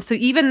realm. So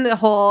even the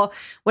whole,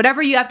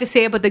 whatever you have to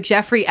say about the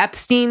Jeffrey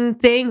Epstein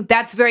thing,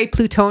 that's very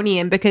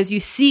Plutonian, because you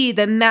see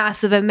the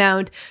massive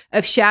amount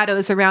of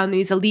shadows around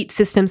these elite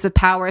systems of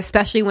power,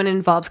 especially when it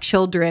involves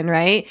children,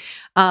 right?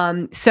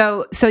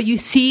 So you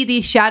see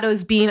these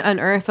shadows being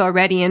unearthed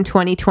already in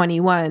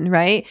 2021,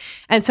 right?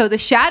 And so the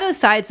shadow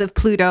sides of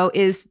Pluto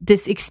is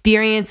this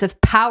experience of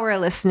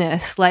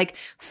powerlessness, like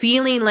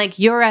feeling like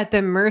you're at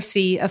the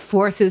mercy of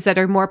forces that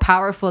are more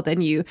powerful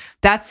than you.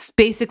 That's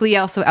basically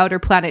also outer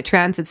planet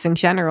transits in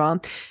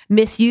general.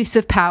 Misuse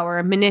of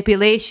power,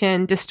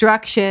 manipulation,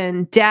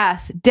 destruction,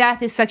 death.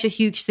 Death is such a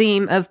huge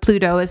theme of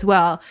Pluto as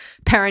well.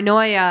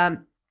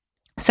 Paranoia,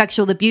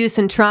 sexual abuse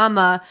and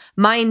trauma,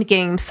 mind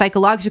games,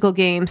 psychological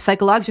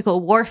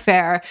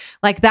warfare.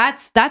 Like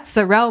that's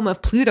the realm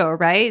of Pluto,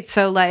 right?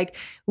 So like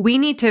we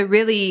need to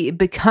really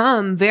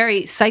become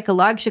very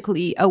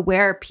psychologically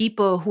aware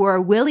people who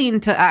are willing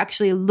to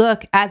actually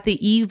look at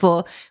the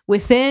evil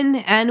within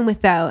and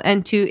without,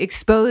 and to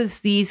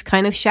expose these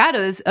kind of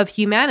shadows of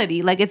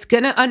humanity. Like it's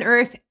going to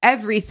unearth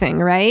everything,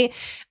 right?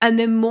 And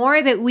the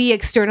more that we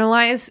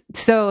externalize,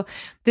 the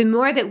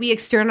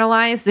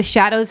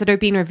shadows that are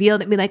being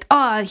revealed and be like,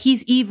 oh,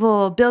 he's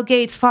evil, Bill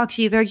Gates,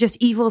 Fauci, they're just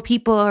evil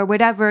people or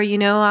whatever,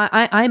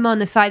 I'm on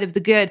the side of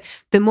the good,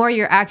 the more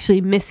you're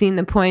actually missing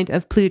the point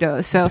of Pluto.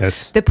 So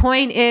the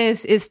point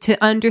is to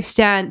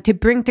understand, to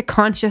bring to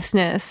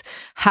consciousness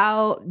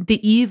how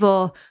the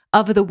evil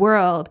of the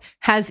world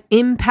has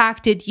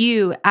impacted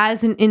you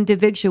as an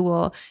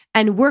individual,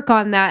 and work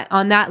on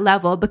that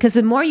level. Because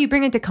the more you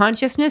bring into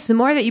consciousness, the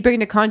more that you bring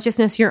into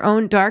consciousness your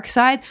own dark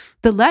side,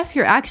 the less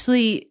you're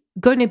actually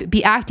going to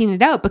be acting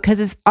it out, because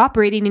it's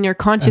operating in your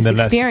conscious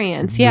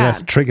experience. The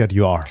less triggered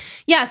you are.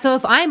 Yeah. So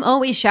if I'm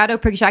always shadow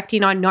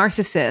projecting on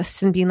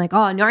narcissists and being like,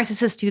 oh,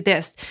 narcissists do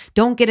this,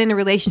 don't get in a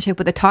relationship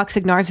with a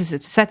toxic narcissist,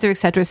 et cetera, et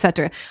cetera, et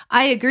cetera.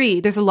 I agree.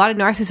 There's a lot of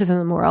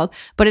narcissism in the world,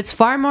 but it's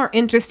far more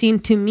interesting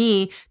to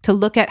me to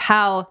look at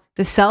how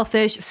the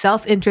selfish,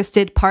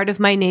 self-interested part of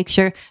my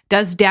nature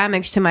does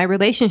damage to my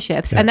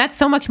relationships. Yeah. And that's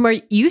so much more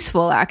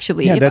useful,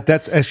 actually. Yeah,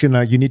 that's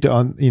actually, you need to,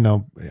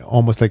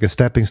 almost like a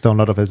stepping stone, a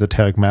lot of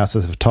esoteric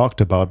masters have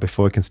talked about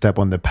before you can step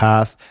on the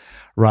path,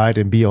 right?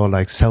 And be all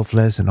like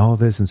selfless and all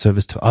this in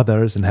service to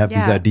others and have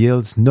these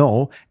ideals.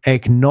 No,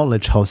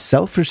 acknowledge how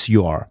selfish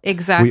you are.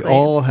 Exactly. We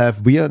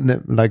are in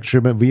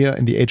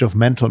the age of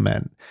mental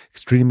men,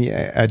 extremely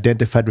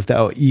identified with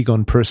our ego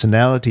and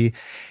personality.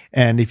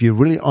 And if you're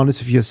really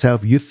honest with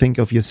yourself, you think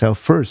of yourself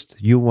first.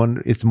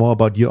 It's more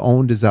about your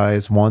own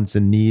desires, wants,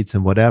 and needs,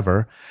 and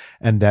whatever.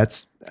 And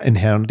that's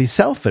inherently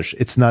selfish.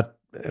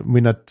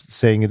 We're not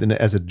saying it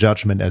as a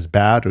judgment as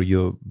bad, or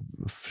you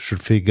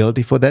should feel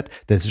guilty for that.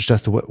 This is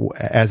just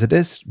as it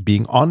is,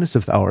 being honest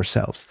with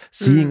ourselves,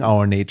 seeing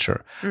our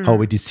nature, how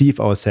we deceive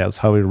ourselves,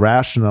 how we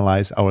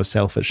rationalize our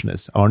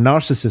selfishness, our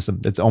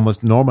narcissism that's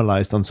almost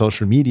normalized on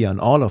social media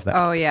and all of that.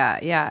 Oh, yeah,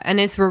 yeah. And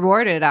it's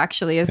rewarded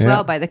actually as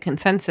well by the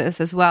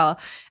consensus as well.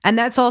 And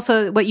that's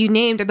also what you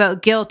named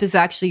about guilt is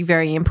actually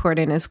very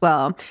important as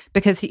well,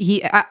 because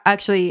he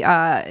actually,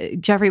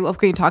 Jeffrey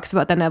Wolfgreen talks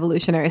about that in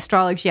evolutionary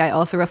astrology. I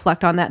also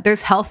reflect on that.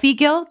 There's healthy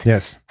guilt.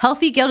 Yes.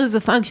 Healthy guilt is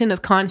a function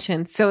of conscience.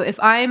 conscience. So if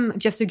I'm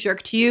just a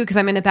jerk to you because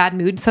I'm in a bad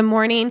mood some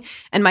morning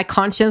and my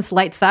conscience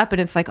lights up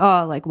and it's like,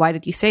 oh, like, why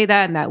did you say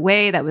that in that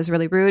way? That was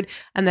really rude.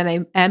 And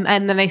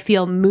then I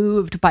feel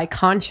moved by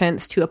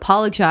conscience to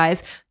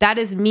apologize. That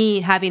is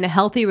me having a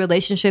healthy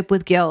relationship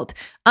with guilt.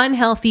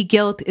 Unhealthy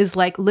guilt is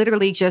like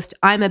literally just,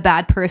 I'm a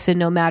bad person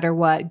no matter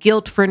what.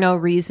 Guilt for no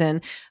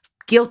reason.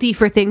 Guilty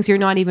for things you're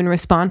not even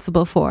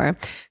responsible for.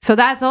 So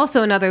that's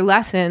also another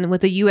lesson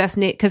with the U.S.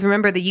 because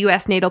remember, the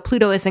U.S. natal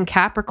Pluto is in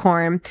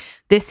Capricorn.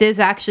 This is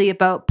actually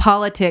about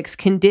politics,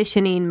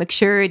 conditioning,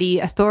 maturity,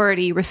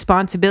 authority,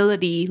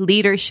 responsibility,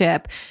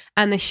 leadership.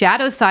 And the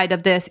shadow side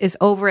of this is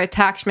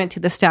over-attachment to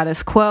the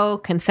status quo,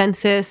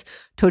 consensus,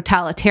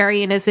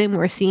 totalitarianism.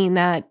 We're seeing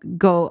that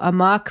go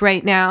amok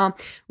right now.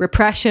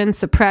 Repression,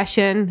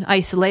 suppression,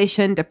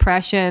 isolation,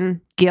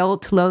 depression,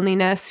 guilt,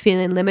 loneliness,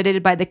 feeling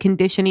limited by the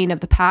conditioning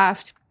of the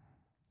past.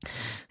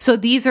 So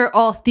these are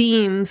all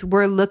themes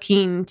we're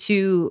looking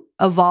to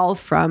evolve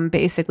from,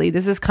 basically.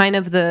 This is kind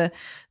of the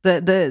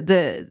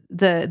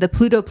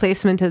Pluto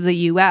placement of the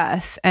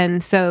US.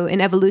 And so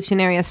in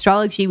evolutionary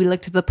astrology, we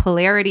look to the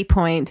polarity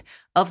point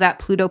of that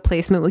Pluto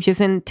placement, which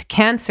is into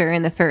Cancer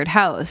in the third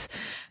house.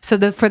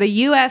 So for the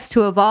US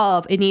to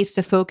evolve, it needs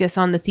to focus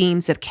on the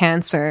themes of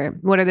Cancer.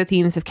 What are the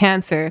themes of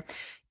Cancer?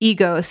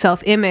 Ego,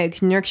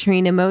 self-image,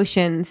 nurturing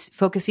emotions,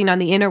 focusing on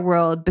the inner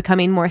world,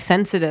 becoming more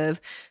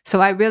sensitive. So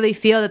I really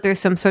feel that there's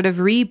some sort of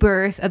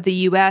rebirth of the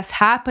US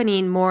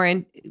happening more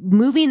and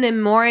moving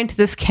them more into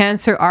this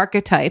Cancer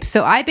archetype.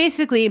 So I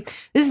basically,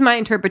 this is my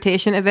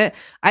interpretation of it.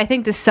 I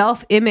think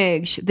the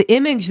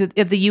image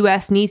of the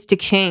US needs to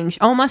change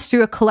almost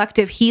through a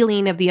collective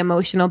healing of the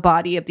emotional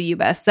body of the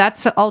US.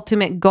 That's the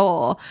ultimate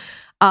goal.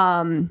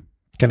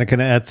 Can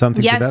I add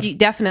something to that? Yes,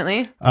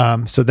 definitely.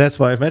 So that's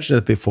why I've mentioned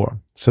it before.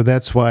 So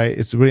that's why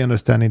it's really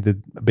understanding the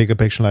bigger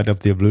picture light of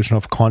the evolution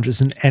of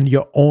consciousness and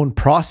your own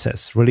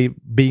process, really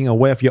being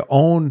aware of your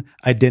own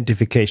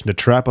identification, the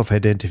trap of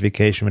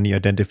identification when you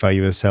identify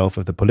yourself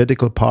with a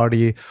political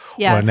party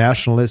or a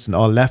nationalist and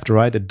all left or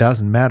right, it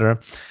doesn't matter.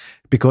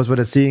 Because what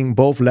I'm seeing,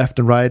 both left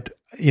and right,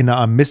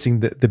 are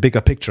missing the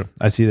bigger picture.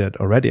 I see that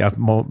already. I've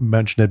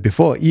mentioned it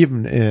before,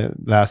 even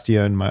last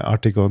year in my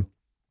article,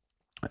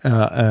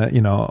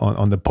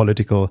 on the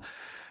political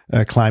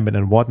climate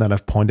and whatnot,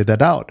 I've pointed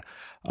that out.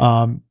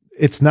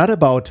 It's not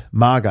about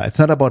MAGA. It's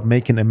not about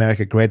making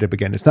America great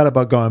again. It's not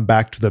about going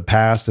back to the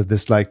past of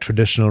this like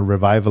traditional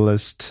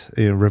revivalist,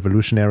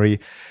 revolutionary,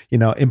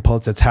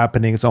 impulse that's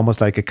happening. It's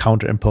almost like a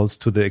counter impulse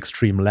to the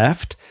extreme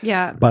left.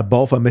 Yeah. But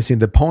both are missing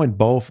the point.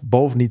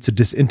 Both need to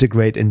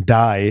disintegrate and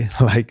die,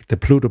 like the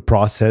Pluto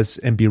process,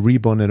 and be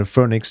reborn in a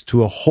phoenix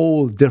to a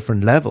whole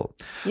different level.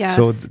 Yes.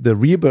 So the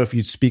rebirth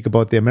you speak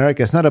about the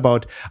America, it's not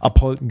about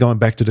going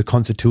back to the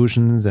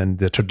constitutions and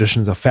the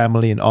traditions of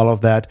family and all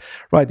of that.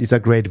 Right. These are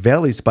great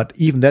values, but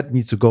even that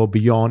needs to go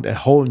beyond a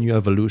whole new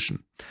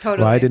evolution.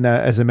 Totally. Right. And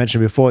as I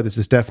mentioned before, this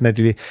is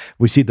definitely,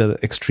 we see the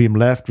extreme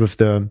left with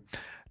the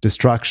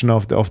destruction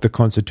of the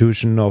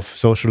constitution, of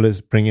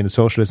socialism, bringing in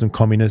socialism,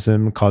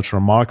 communism,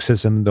 cultural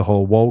Marxism, the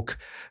whole woke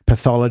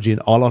pathology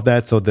and all of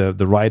that. So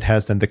the right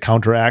has then the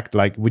counteract,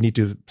 like we need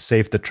to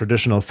save the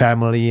traditional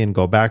family and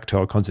go back to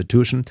our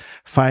constitution.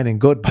 Fine and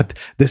good. But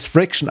this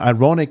friction,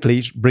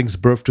 ironically, brings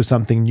birth to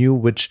something new,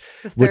 which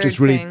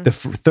is really the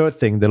third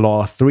thing, the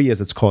law of three,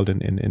 as it's called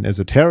in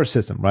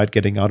esotericism, right?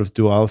 Getting out of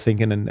dual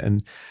thinking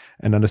and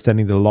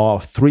understanding the law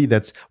of three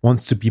that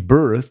wants to be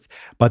birthed.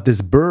 But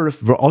this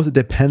birth also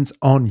depends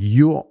on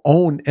your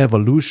own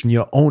evolution,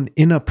 your own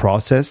inner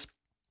process,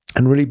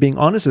 and really being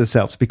honest with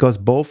yourselves, because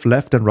both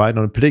left and right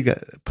on a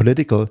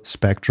political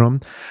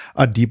spectrum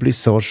are deeply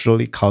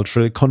socially,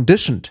 culturally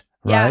conditioned.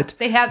 Right? Yeah,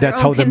 they have their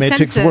That's own how the consensus.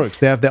 matrix works.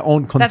 They have their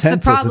own consensus.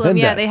 That's the problem. Within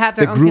Yeah, that. they have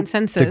their own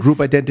consensus. The group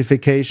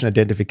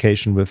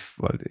identification with,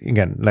 well,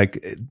 again,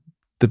 like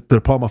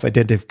the problem of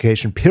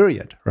identification,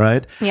 period,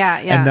 right? Yeah.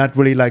 And not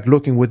really like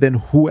looking within,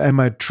 who am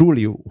I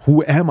truly?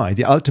 Who am I?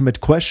 The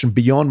ultimate question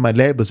beyond my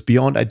labels,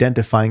 beyond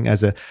identifying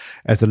as a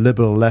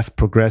liberal, left,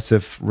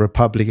 progressive,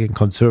 Republican,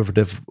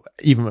 conservative,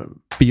 even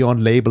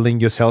beyond labeling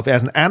yourself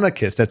as an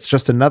anarchist. That's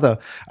just another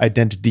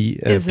identity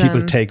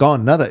people take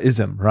on, another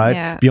ism, right?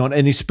 Yeah. Beyond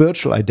any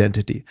spiritual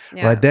identity,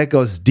 right? That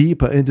goes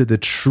deeper into the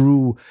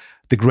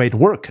great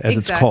work, as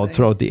it's called,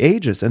 throughout the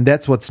ages. And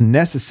that's what's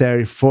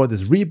necessary for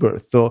this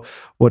rebirth. So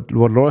what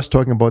Laura's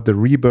talking about, the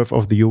rebirth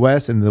of the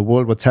US and the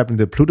world, what's happening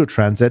to the Pluto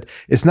transit,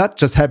 it's not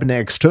just happening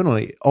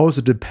externally. It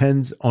also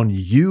depends on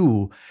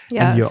you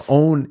and your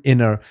own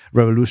inner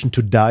revolution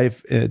to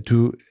dive,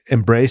 to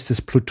embrace this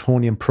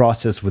Plutonian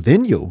process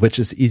within you, which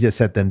is easier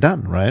said than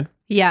done, right?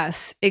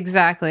 Yes,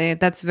 exactly.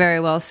 That's very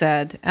well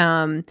said.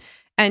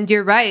 And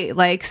you're right.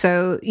 Like,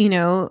 so,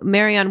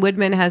 Marianne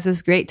Woodman has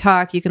this great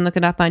talk. You can look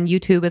it up on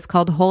YouTube. It's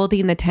called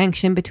Holding the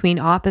Tension Between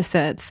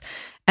Opposites.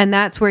 And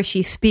that's where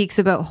she speaks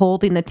about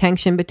holding the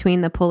tension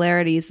between the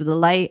polarities of the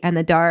light and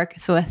the dark,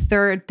 so a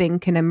third thing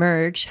can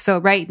emerge. So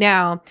right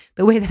now,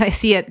 the way that I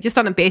see it, just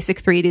on a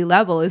basic 3D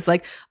level, is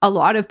like a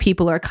lot of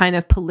people are kind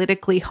of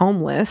politically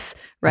homeless,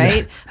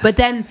 right?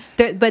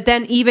 Yeah. But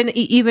then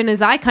even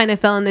as I kind of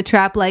fell in the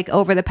trap, like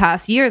over the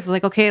past years,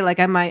 like, okay, like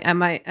am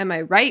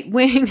I right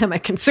wing? Am I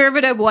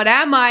conservative? What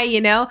am I?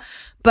 You know?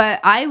 But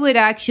I would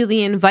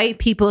actually invite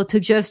people to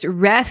just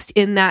rest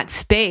in that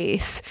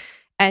space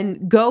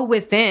and go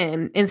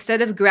within, instead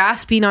of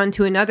grasping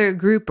onto another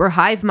group or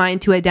hive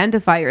mind to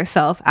identify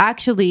yourself.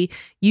 Actually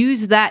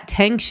use that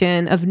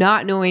tension of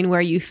not knowing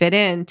where you fit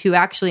in to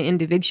actually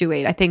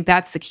individuate. I think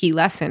that's the key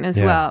lesson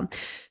as well.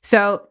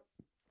 So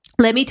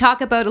let me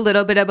talk about a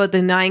little bit about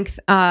the ninth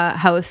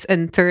house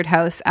and third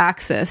house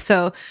axis.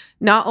 So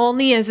not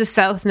only is the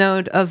south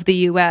node of the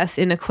US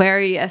in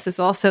Aquarius, is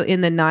also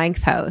in the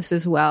ninth house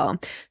as well.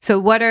 So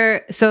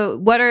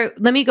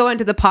let me go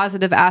into the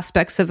positive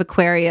aspects of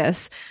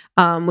Aquarius,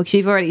 which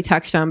we've already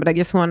touched on, but I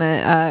just want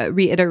to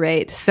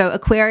reiterate. So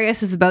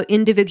Aquarius is about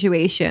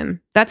individuation.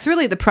 That's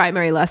really the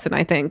primary lesson,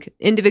 I think.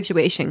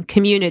 Individuation,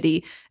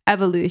 community,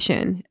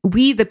 evolution,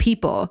 we the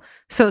people.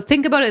 So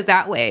think about it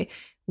that way.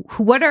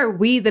 What are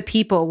we the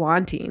people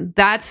wanting?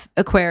 That's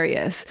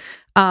Aquarius.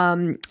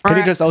 Can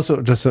you just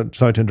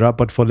sorry to interrupt,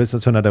 but for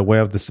listeners who are not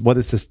aware of this, what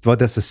does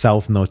the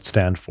south node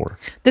stand for?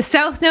 The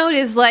south node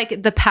is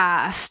like the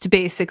past,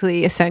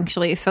 basically,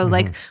 essentially. So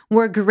like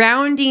we're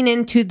grounding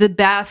into the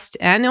best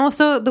and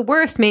also the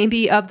worst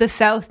maybe of the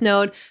south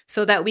node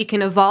so that we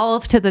can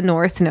evolve to the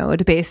north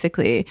node,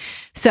 basically.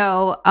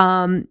 So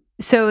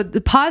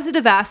the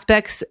positive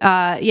aspects,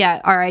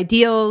 our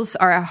ideals,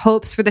 our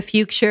hopes for the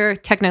future,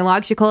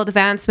 technological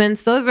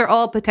advancements, those are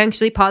all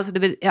potentially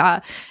positive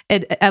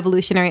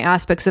evolutionary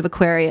aspects of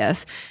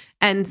Aquarius.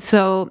 And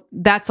so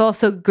that's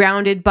also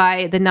grounded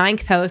by the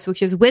ninth house,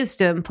 which is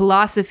wisdom,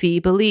 philosophy,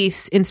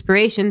 beliefs,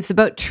 inspirations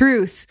about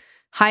truth,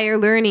 higher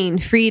learning,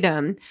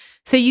 freedom.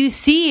 So you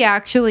see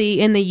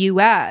actually in the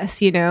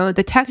US, you know,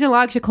 the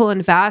technological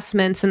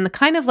advancements and the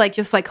kind of like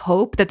just like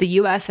hope that the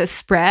US has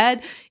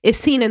spread is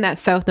seen in that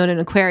south node in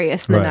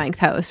Aquarius in the ninth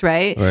house,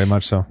 right? Very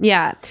much so.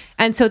 Yeah.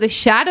 And so the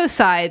shadow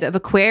side of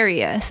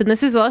Aquarius, and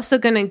this is also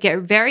going to get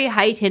very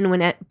heightened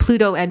when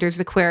Pluto enters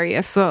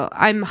Aquarius. So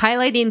I'm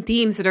highlighting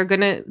themes that are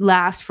going to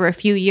last for a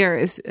few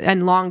years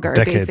and longer,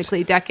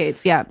 basically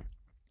decades. Yeah.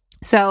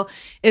 So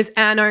is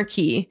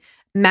anarchy,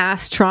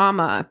 mass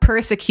trauma,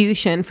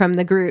 persecution from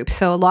the group.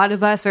 So a lot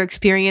of us are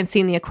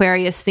experiencing the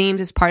Aquarius themes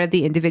as part of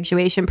the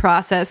individuation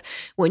process.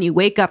 When you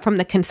wake up from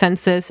the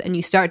consensus and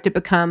you start to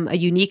become a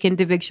unique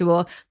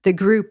individual, the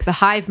group, the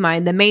hive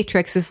mind, the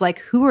matrix is like,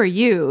 who are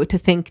you to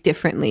think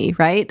differently,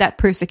 right? That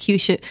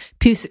persecutory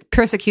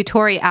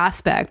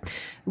aspect,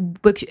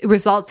 which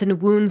results in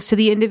wounds to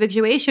the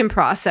individuation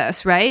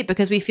process, right?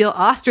 Because we feel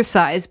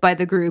ostracized by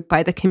the group,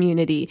 by the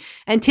community.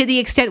 And to the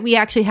extent we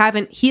actually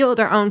haven't healed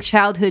our own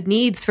childhood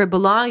needs for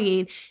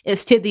belonging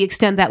is to the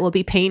extent that will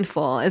be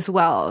painful as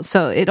well.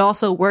 So it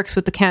also works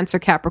with the Cancer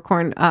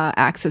Capricorn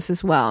axis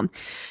as well.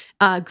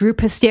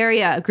 Group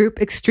hysteria,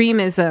 group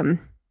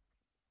extremism.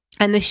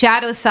 And the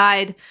shadow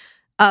side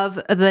of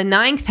the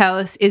ninth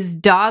house is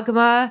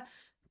dogma,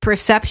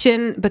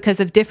 perception because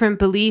of different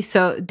beliefs.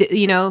 So,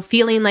 you know,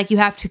 feeling like you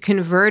have to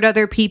convert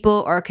other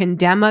people or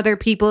condemn other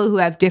people who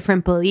have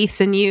different beliefs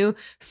than you,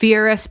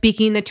 fear of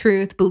speaking the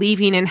truth,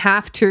 believing in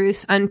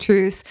half-truths,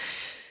 untruths.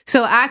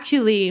 So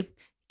actually,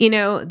 you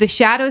know, the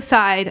shadow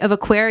side of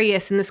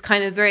Aquarius and this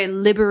kind of very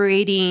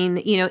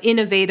liberating, you know,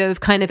 innovative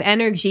kind of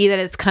energy that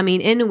it's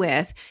coming in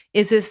with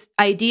is this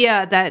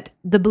idea that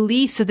the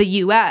beliefs of the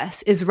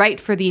US is right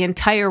for the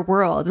entire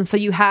world. And so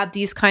you have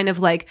these kind of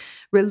like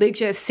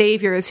religious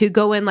saviors who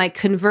go and like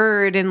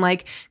convert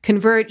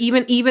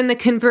even the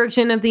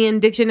conversion of the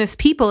indigenous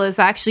people is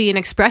actually an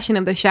expression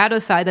of the shadow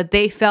side, that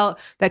they felt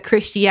that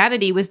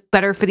Christianity was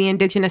better for the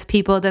indigenous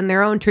people than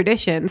their own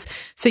traditions.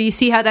 So you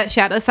see how that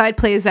shadow side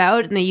plays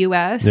out in the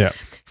US. Yeah.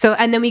 So,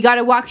 and then we got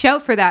to watch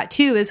out for that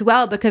too, as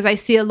well, because I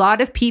see a lot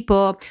of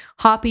people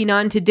hopping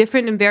on to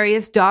different and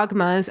various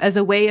dogmas as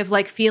a way of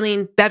like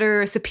feeling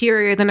better or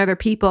superior than other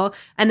people.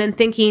 And then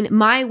thinking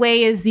my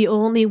way is the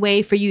only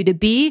way for you to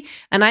be.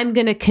 And I'm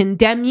going to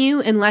condemn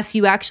you unless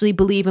you actually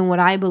believe in what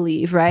I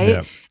believe. Right.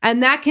 Yeah.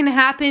 And that can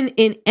happen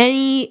in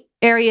any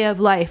area of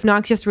life,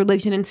 not just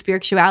religion and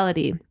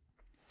spirituality,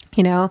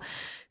 you know?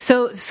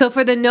 So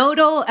for the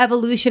nodal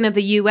evolution of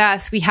the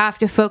US, we have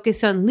to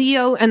focus on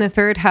Leo and the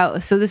third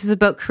house. So this is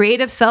about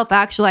creative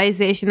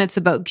self-actualization. It's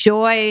about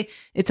joy.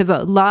 It's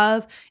about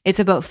love. It's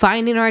about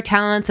finding our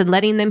talents and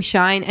letting them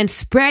shine and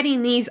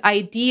spreading these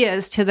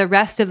ideas to the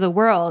rest of the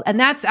world. And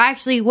that's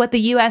actually what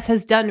the US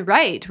has done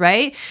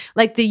right?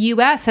 Like the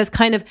US has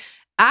kind of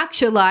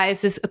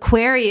actualize this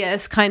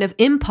Aquarius kind of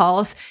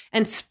impulse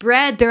and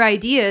spread their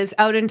ideas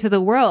out into the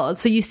world.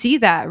 So you see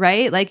that,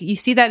 right? Like you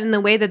see that in the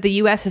way that the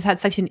US has had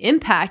such an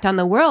impact on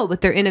the world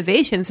with their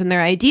innovations and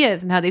their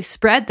ideas and how they've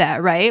spread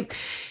that, right?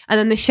 And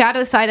then the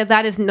shadow side of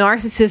that is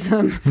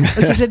narcissism,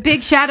 which is a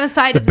big shadow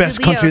side of the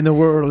best country in the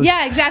world.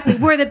 Yeah, exactly.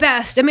 We're the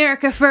best.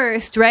 America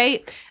first,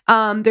 right?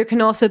 There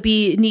can also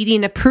be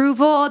needing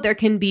approval. There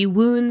can be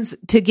wounds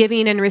to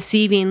giving and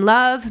receiving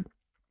love.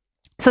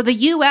 So the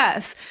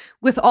US,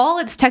 with all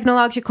its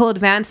technological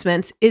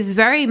advancements, is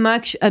very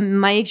much a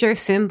major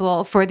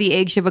symbol for the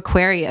age of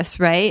Aquarius,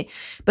 right?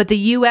 But the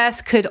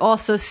US could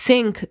also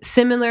sink,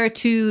 similar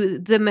to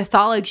the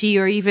mythology,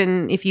 or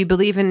even if you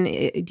believe in,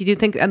 did you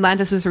think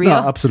Atlantis was real?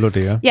 No,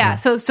 absolutely, yeah. Yeah,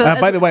 so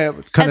by the way,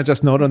 kind of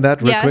just note on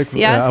that real quick.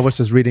 Yes. I was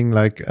just reading,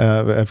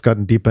 I've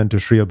gotten deeper into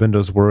Sri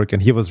Aurobindo's work,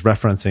 and he was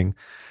referencing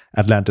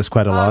Atlantis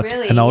quite a lot.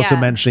 Really? And also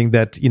Yeah. mentioning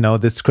that,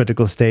 this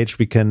critical stage,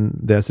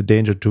 there's a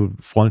danger to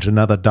fall into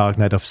another dark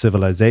night of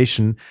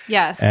civilization.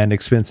 Yes. And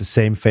experience the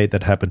same fate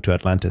that happened to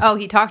Atlantis. Oh,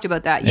 he talked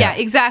about that. Yeah,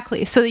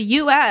 exactly. So the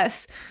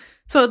US,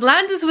 so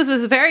Atlantis was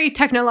this very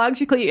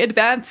technologically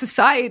advanced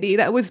society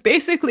that was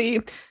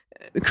basically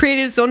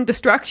created its own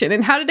destruction.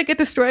 And how did it get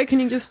destroyed? Can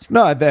you just...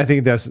 No, I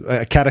think there's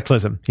a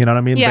cataclysm. You know what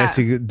I mean? Yeah.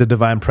 Basically, the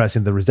divine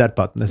pressing the reset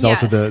button. There's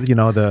also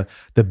Yes.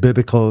 the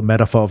biblical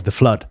metaphor of the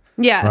flood.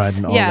 Yes. Right,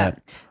 and all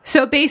that.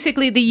 So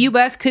basically, the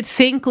US could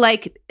sink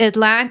like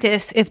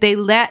Atlantis if they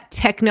let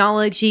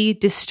technology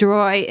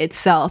destroy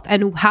itself.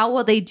 And how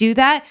will they do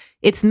that?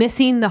 It's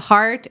missing the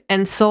heart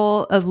and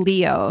soul of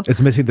Leo.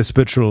 It's missing the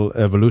spiritual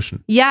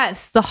evolution.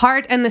 Yes, the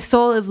heart and the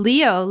soul of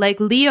Leo. Like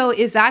Leo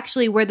is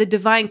actually where the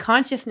divine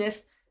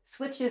consciousness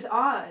switches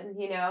on,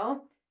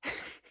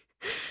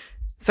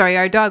 Sorry,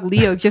 our dog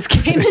Leo just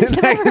came into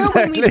the room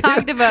when we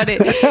talked about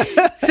it.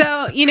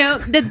 So,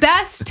 the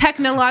best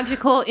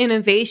technological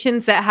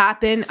innovations that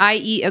happen,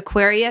 i.e.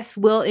 Aquarius,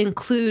 will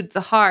include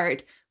the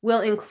heart, will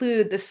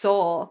include the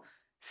soul.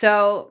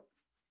 So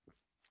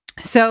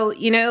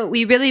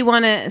we really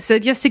want to, so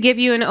just to give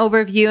you an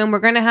overview, and we're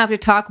going to have to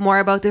talk more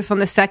about this on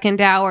the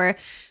second hour.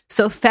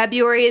 So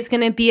February is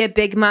going to be a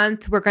big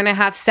month. We're going to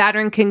have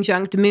Saturn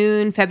conjunct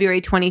Moon, February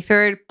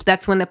 23rd.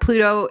 That's when the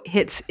Pluto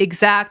hits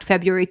exact,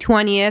 February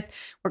 20th.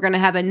 We're going to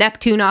have a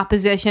Neptune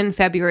opposition,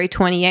 February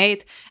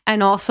 28th.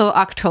 And also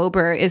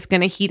October is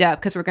going to heat up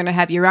because we're going to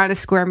have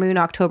Uranus square Moon,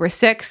 October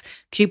 6th,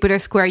 Jupiter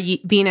square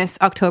Venus,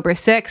 October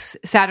 6th,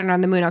 Saturn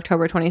on the Moon,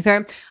 October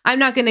 23rd. I'm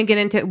not going to get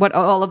into what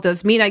all of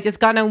those mean. I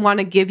just want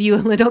to give you a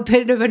little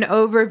bit of an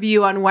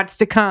overview on what's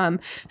to come.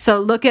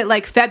 So look at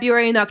like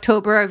February and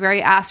October are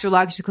very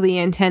astrologically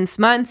intense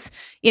months,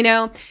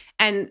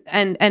 and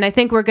I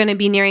think we're going to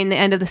be nearing the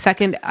end of the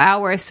second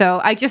hour. So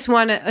I just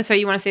want to,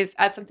 sorry, you want to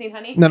add something,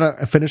 honey? No,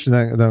 I finished, and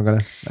then I'm going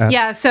to add.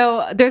 Yeah,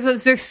 so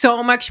there's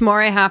so much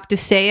more I have to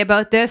say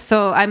about this.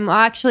 So I'm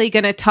actually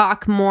going to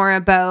talk more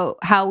about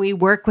how we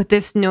work with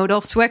this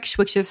nodal switch,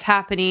 which is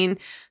happening.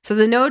 So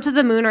the nodes of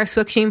the moon are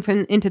switching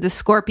into the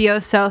Scorpio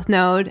south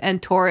node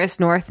and Taurus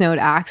north node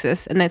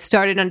axis. And that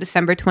started on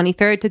December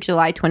 23rd to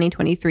July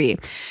 2023.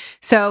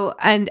 So,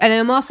 and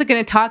I'm also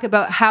going to talk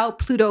about how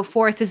Pluto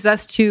forces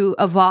us to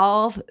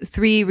evolve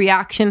 3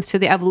 reactions to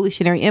the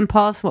evolutionary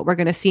impulse, what we're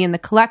going to see in the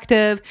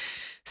collective.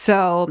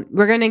 So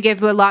we're going to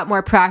give a lot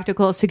more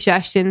practical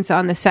suggestions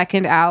on the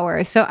second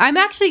hour. So I'm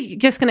actually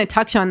just going to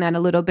touch on that a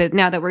little bit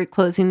now that we're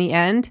closing the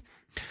end.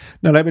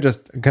 No, let me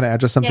just kind of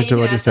add just something to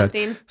what you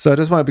said. So I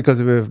just want,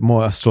 because we're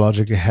more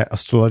astrology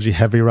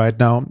heavy right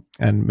now,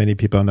 and many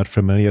people are not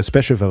familiar,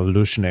 especially with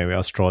evolutionary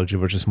astrology,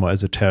 which is more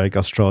esoteric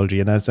astrology.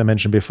 And as I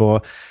mentioned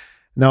before,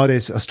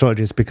 nowadays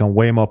astrology has become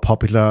way more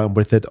popular, and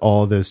with it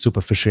all the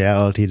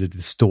superficiality, the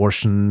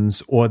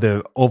distortions, or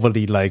the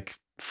overly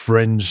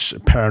fringe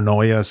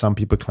paranoia. Some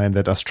people claim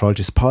that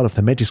astrology is part of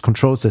the matrix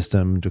control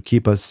system to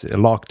keep us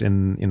locked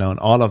in, and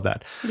all of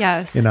that.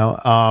 Yes.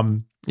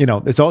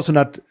 It's also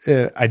not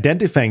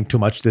identifying too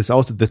much. There's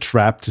also the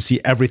trap to see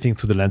everything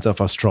through the lens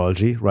of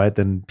astrology, right?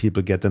 Then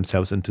people get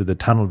themselves into the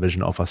tunnel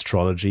vision of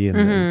astrology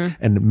and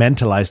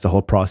mentalize the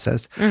whole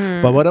process.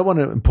 Mm-hmm. But what I want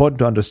important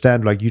to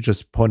understand, like you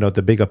just point out,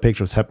 the bigger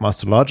pictures happen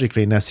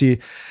astrologically.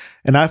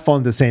 And I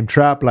found the same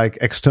trap, like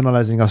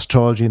externalizing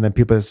astrology, and then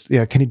people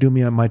say, can you do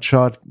me on my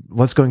chart?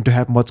 What's going to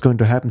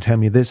happen? Tell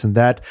me this and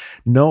that.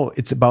 No,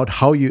 it's about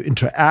how you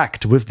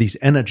interact with these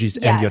energies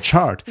and your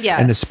chart.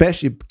 Yes. And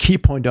especially key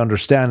point to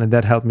understand, and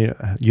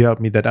you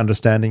helped me that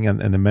understanding,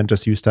 and the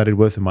mentors you studied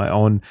with in my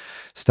own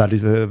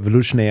studies of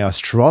evolutionary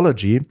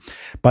astrology.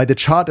 By the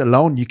chart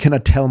alone, you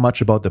cannot tell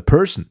much about the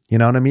person. You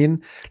know what I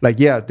mean?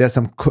 There's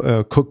some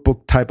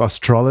cookbook type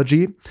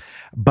astrology,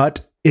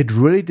 but it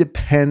really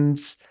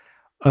depends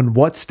on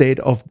what state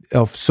of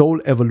soul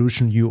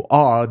evolution you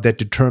are that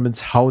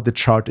determines how the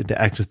chart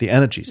interacts with the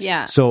energies.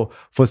 Yeah. So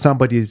for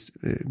somebody who's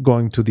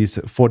going to these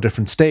 4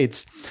 different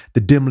states, the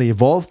dimly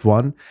evolved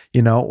one,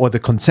 or the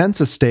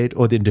consensus state,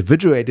 or the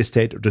individuated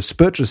state, or the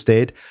spiritual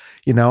state,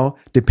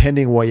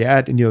 depending where you're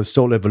at in your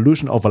soul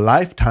evolution over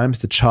lifetimes,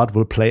 the chart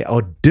will play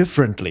out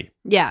differently.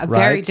 Yeah,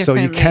 very right?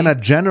 differently. So you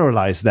cannot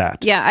generalize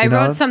that. Yeah, I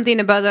wrote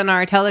something about that on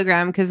our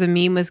Telegram because a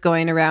meme was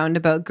going around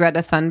about Greta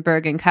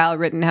Thunberg and Kyle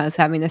Rittenhouse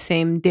having the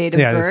same date of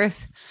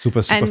birth.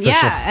 Super superficial.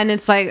 And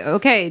it's like,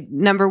 okay,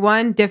 number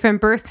one, different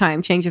birth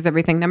time changes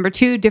everything. Number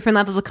two, different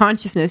levels of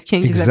consciousness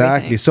changes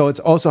everything. So it's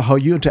also how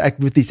you interact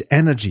with these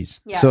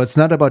energies. Yeah. So it's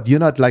not about, you're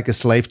not like a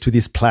slave to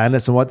these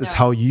planets and it's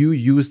how you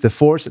use the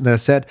force. And as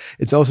I said,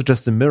 it's also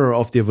just a mirror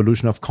of the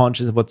evolution of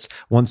consciousness, what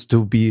wants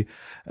to be,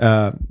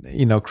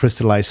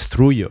 crystallized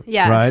through you.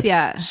 Yes, right?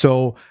 yeah.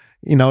 So,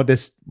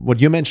 this, what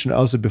you mentioned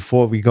also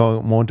before we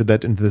go more into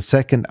that into the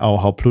second hour,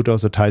 how Pluto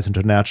also ties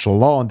into natural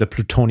law and the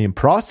Plutonian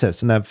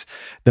process. And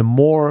the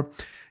more,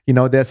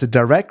 there's a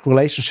direct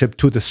relationship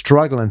to the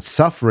struggle, and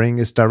suffering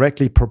is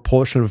directly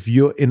proportional with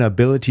your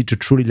inability to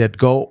truly let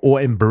go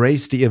or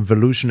embrace the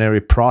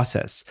evolutionary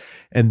process.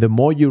 And the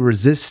more you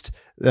resist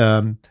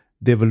the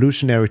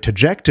evolutionary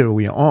trajectory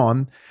we're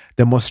on,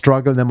 the more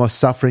struggle, the more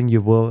suffering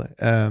you will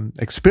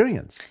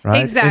experience,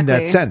 right? Exactly. In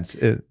that sense,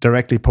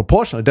 directly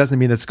proportional. It doesn't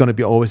mean it's going to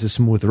be always a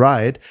smooth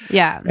ride.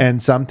 Yeah.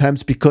 And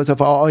sometimes because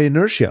of our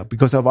inertia,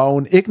 because of our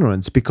own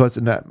ignorance, because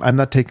I'm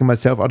not taking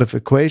myself out of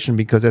equation,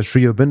 because as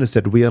Sri Aurobindo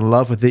said, we are in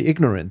love with the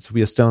ignorance.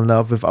 We are still in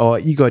love with our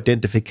ego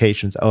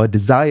identifications, our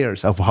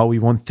desires of how we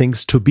want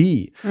things to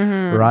be,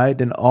 right?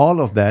 And all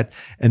of that.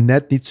 And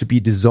that needs to be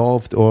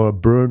dissolved or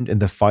burned in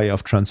the fire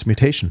of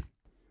transmutation.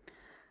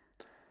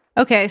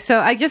 Okay, so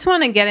I just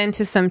want to get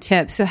into some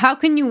tips. So how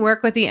can you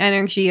work with the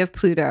energy of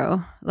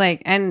Pluto?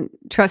 And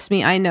trust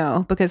me, I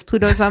know, because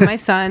Pluto's on my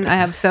sun. I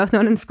have South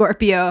Node in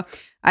Scorpio.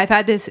 I've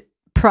had this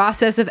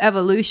process of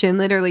evolution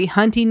literally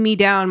hunting me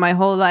down my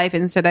whole life.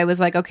 Instead, I was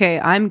like, okay,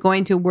 I'm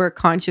going to work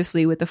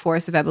consciously with the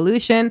force of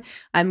evolution.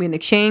 I'm going to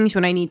change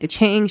when I need to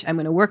change. I'm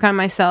going to work on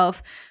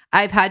myself.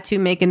 I've had to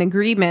make an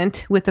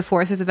agreement with the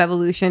forces of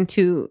evolution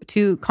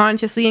to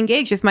consciously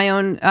engage with my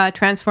own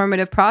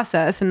transformative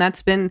process. And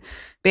that's been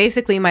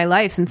basically my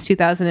life since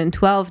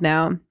 2012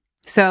 now.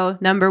 So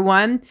number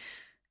one,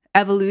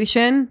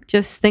 evolution,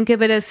 just think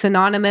of it as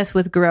synonymous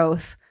with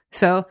growth.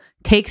 So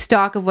take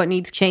stock of what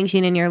needs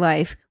changing in your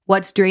life.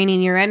 What's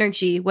draining your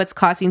energy? What's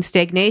causing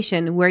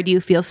stagnation? Where do you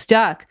feel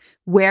stuck?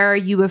 Where are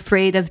you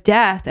afraid of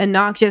death? And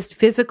not just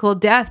physical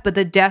death, but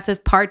the death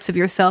of parts of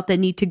yourself that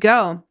need to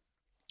go.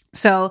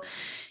 So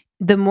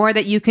the more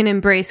that you can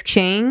embrace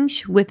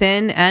change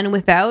within and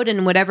without,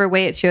 in whatever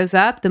way it shows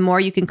up, the more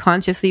you can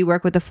consciously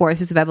work with the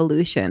forces of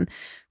evolution.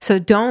 So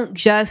don't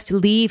just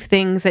leave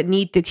things that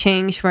need to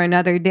change for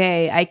another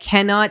day. I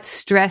cannot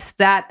stress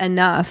that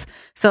enough.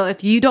 So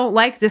if you don't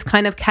like this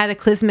kind of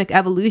cataclysmic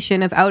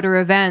evolution of outer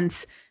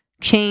events,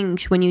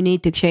 change when you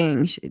need to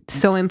change. It's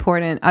so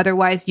important.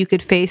 Otherwise, you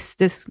could face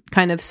this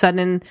kind of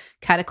sudden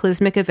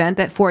cataclysmic event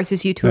that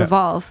forces you to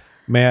evolve.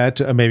 May I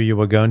add, maybe you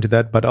were going to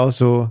that, but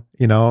also,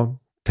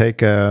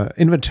 take a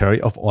inventory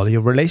of all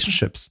your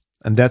relationships.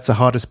 And that's the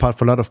hardest part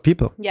for a lot of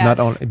people. Yes. Not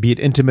only, be it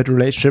intimate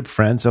relationship,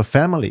 friends or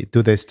family.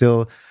 Do they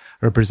still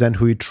represent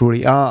who you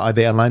truly are? Are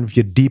they aligned with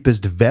your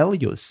deepest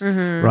values?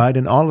 Right?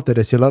 And all of that.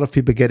 I see a lot of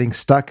people getting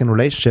stuck in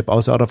relationship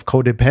also out of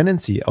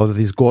codependency, out of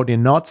these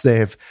Gordian knots they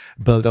have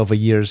built over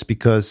years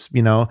because,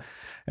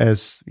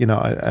 as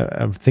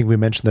I think we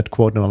mentioned that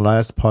quote in our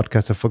last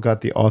podcast. I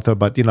forgot the author,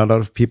 but a lot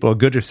of people,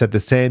 Gurdjieff said the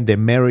same. They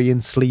marry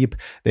in sleep,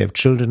 they have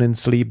children in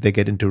sleep, they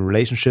get into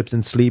relationships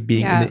in sleep,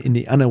 being in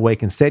the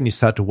unawakened state. And you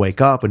start to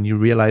wake up and you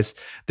realize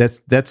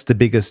that's the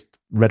biggest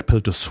red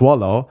pill to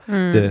swallow.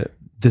 The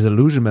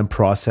disillusionment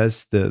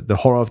process, the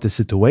horror of the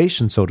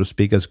situation, so to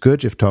speak, as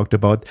Gurdjieff talked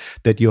about,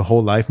 that your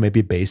whole life may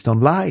be based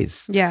on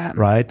lies,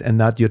 right? And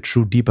not your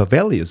true deeper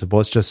values. It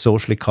was just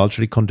socially,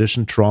 culturally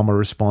conditioned trauma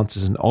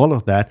responses and all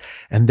of that.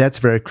 And that's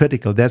very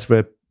critical. That's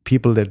where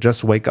people that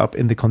just wake up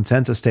in the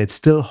consensus state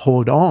still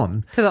hold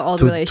on to the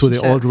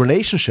old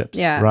relationships,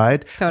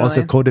 right? Totally.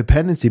 Also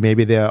codependency,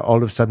 maybe they're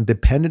all of a sudden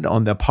dependent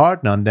on their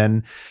partner, and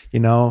then,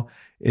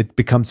 it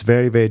becomes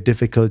very, very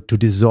difficult to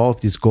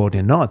dissolve these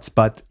Gordian knots.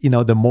 But,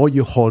 the more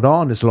you hold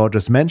on, as Laura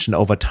just mentioned,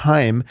 over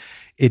time,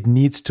 it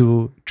needs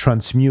to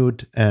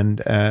transmute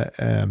and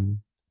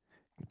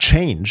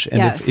change.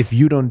 And if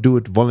you don't do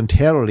it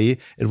voluntarily,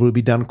 it will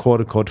be done, quote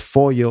unquote,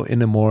 for you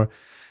in a more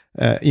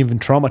even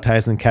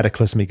traumatizing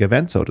cataclysmic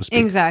event, so to speak.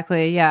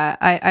 Exactly. Yeah.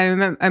 I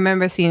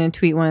remember seeing a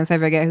tweet once, I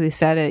forget who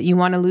said it. You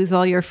want to lose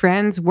all your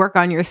friends? Work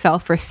on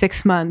yourself for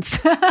 6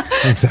 months.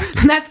 Exactly.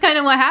 And that's kind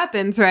of what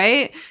happens,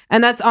 right?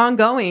 And that's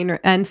ongoing.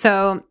 And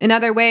so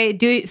another way,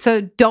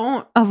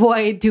 don't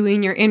avoid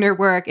doing your inner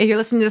work. If you're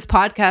listening to this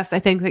podcast, I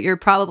think that you're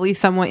probably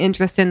somewhat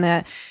interested in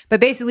that. But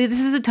basically, this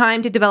is a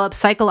time to develop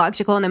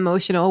psychological and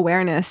emotional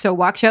awareness. So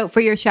watch out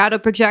for your shadow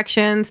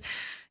projections.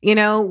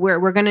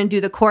 We're going to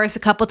do the course a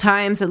couple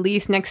times at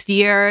least next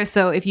year.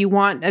 So if you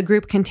want a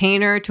group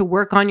container to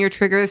work on your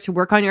triggers, to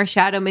work on your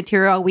shadow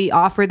material, we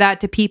offer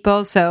that to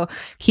people. So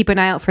keep an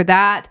eye out for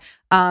that.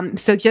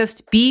 So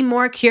just be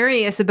more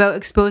curious about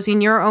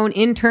exposing your own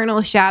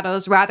internal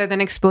shadows rather than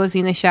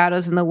exposing the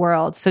shadows in the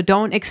world. So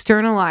don't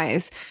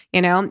externalize,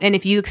 and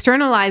if you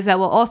externalize, that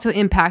will also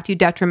impact you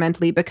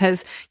detrimentally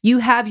because you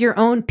have your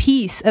own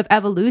piece of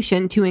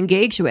evolution to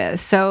engage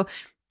with. So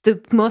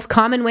the most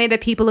common way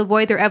that people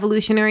avoid their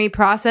evolutionary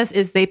process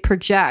is they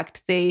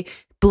project, they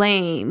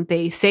blame,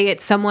 they say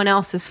it's someone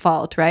else's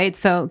fault, right?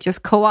 So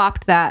just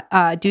co-opt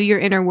that, do your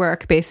inner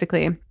work,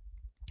 basically.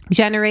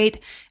 Generate,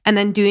 and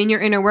then doing your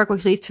inner work,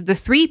 which leads to the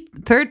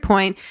third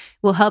point,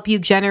 will help you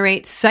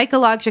generate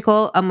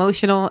psychological,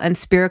 emotional, and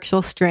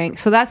spiritual strength.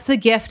 So that's the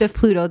gift of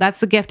Pluto. That's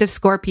the gift of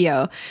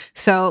Scorpio.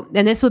 So,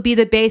 and this will be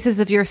the basis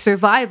of your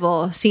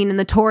survival seen in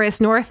the Taurus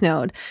North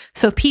Node.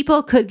 So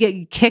people could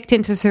get kicked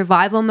into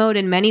survival mode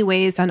in many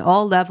ways on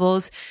all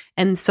levels.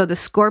 And so the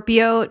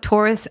Scorpio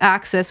Taurus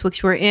axis,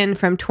 which we're in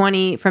from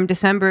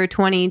December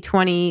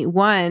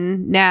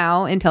 2021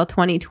 now until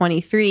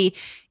 2023,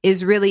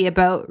 is really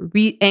about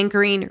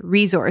anchoring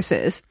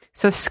resources.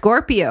 So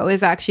Scorpio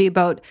is actually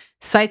about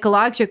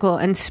psychological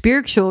and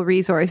spiritual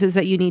resources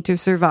that you need to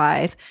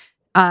survive.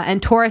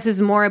 And Taurus is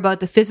more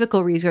about the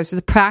physical resources,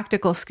 the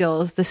practical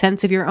skills, the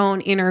sense of your own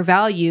inner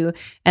value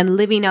and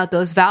living out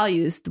those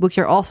values, which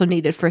are also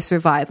needed for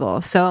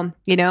survival. So,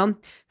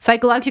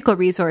 psychological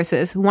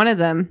resources, one of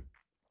them,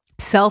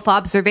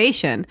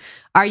 self-observation.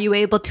 Are you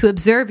able to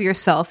observe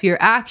yourself, your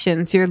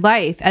actions, your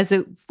life as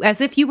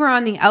if you were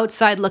on the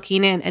outside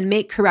looking in and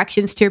make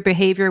corrections to your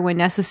behavior when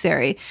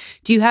necessary?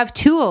 Do you have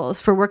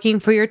tools for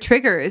working for your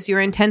triggers, your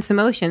intense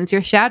emotions,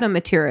 your shadow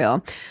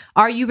material?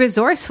 Are you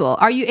resourceful?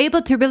 Are you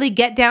able to really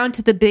get down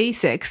to the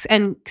basics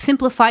and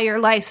simplify your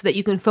life so that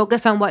you can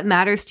focus on what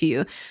matters to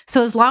you?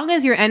 So as long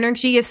as your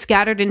energy is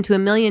scattered into a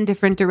million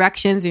different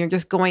directions and you're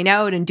just going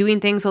out and doing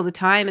things all the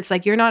time, it's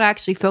like you're not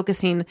actually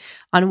focusing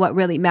on what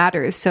really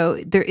matters.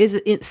 So there is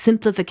a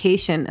simplification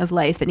of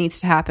life that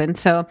needs to happen.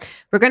 So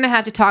we're going to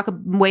have to talk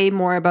way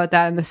more about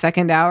that in the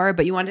second hour,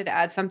 but you wanted to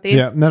add something?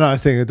 Yeah, no, I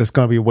think there's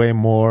going to be way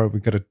more. We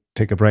got to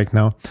take a break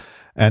now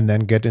and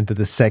then get into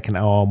the second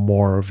hour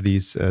more of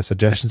these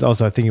suggestions.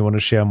 Also, I think you want to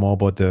share more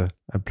about the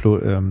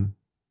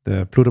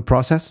Pluto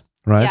process,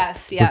 right?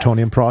 Yes.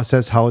 Plutonian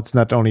process, how it's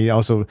not only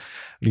also,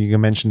 you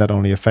mentioned not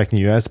only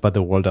affecting the US, but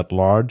the world at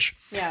large.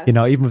 Yes.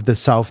 Even with the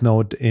South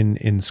Node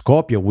in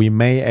Scorpio, we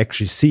may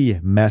actually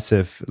see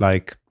massive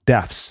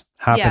deaths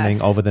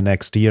happening over the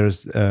next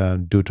years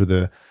due to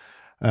the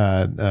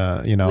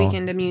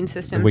weakened immune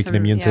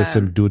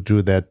system, due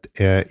to that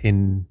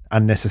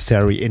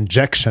unnecessary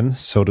injection,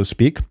 so to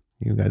speak.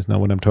 You guys know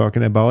what I'm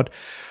talking about.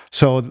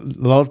 So a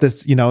lot of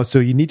this, so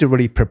you need to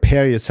really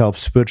prepare yourself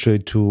spiritually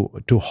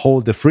to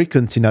hold the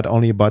frequency, not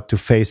only but to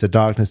face the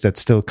darkness that's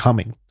still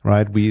coming,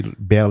 right? We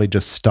barely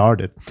just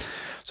started.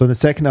 So in the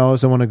second hour,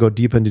 I want to go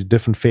deeper into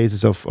different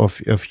phases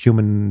of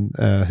human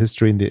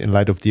history in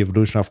light of the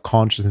evolution of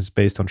consciousness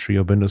based on Sri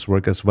Aurobindo's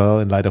work as well,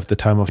 in light of the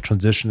time of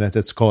transition, as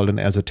it's called in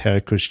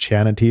esoteric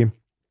Christianity.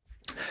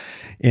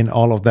 In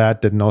all of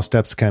that no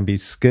steps can be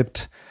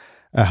skipped,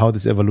 how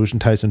this evolution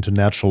ties into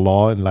natural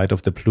law in light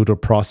of the Pluto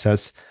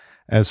process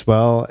as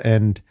well,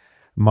 and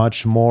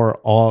much more,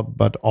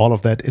 but all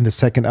of that in the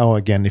second hour.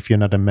 Again, if you're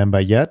not a member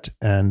yet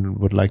and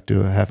would like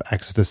to have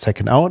access to the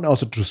second hour and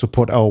also to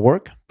support our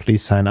work,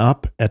 please sign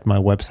up at my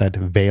website,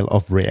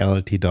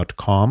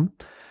 veilofreality.com.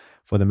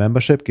 For the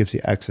membership, gives you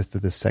access to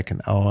the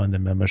second hour in the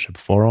membership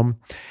forum.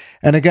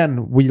 And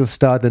again, we'll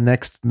start the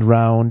next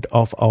round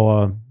of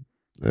our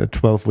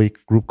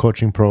 12-week group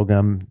coaching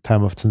program,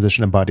 Time of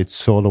Transition, Embodied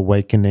Soul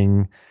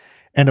Awakening.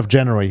 End of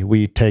January,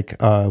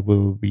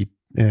 we'll be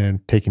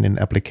taking in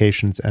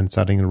applications and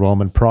starting the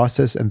enrollment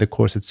process, and the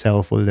course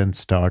itself will then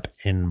start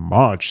in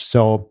March.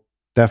 So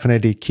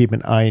definitely keep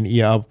an eye and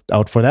ear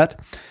out for that,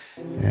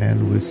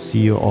 and we'll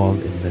see you all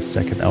in the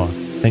second hour.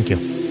 Thank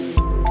you.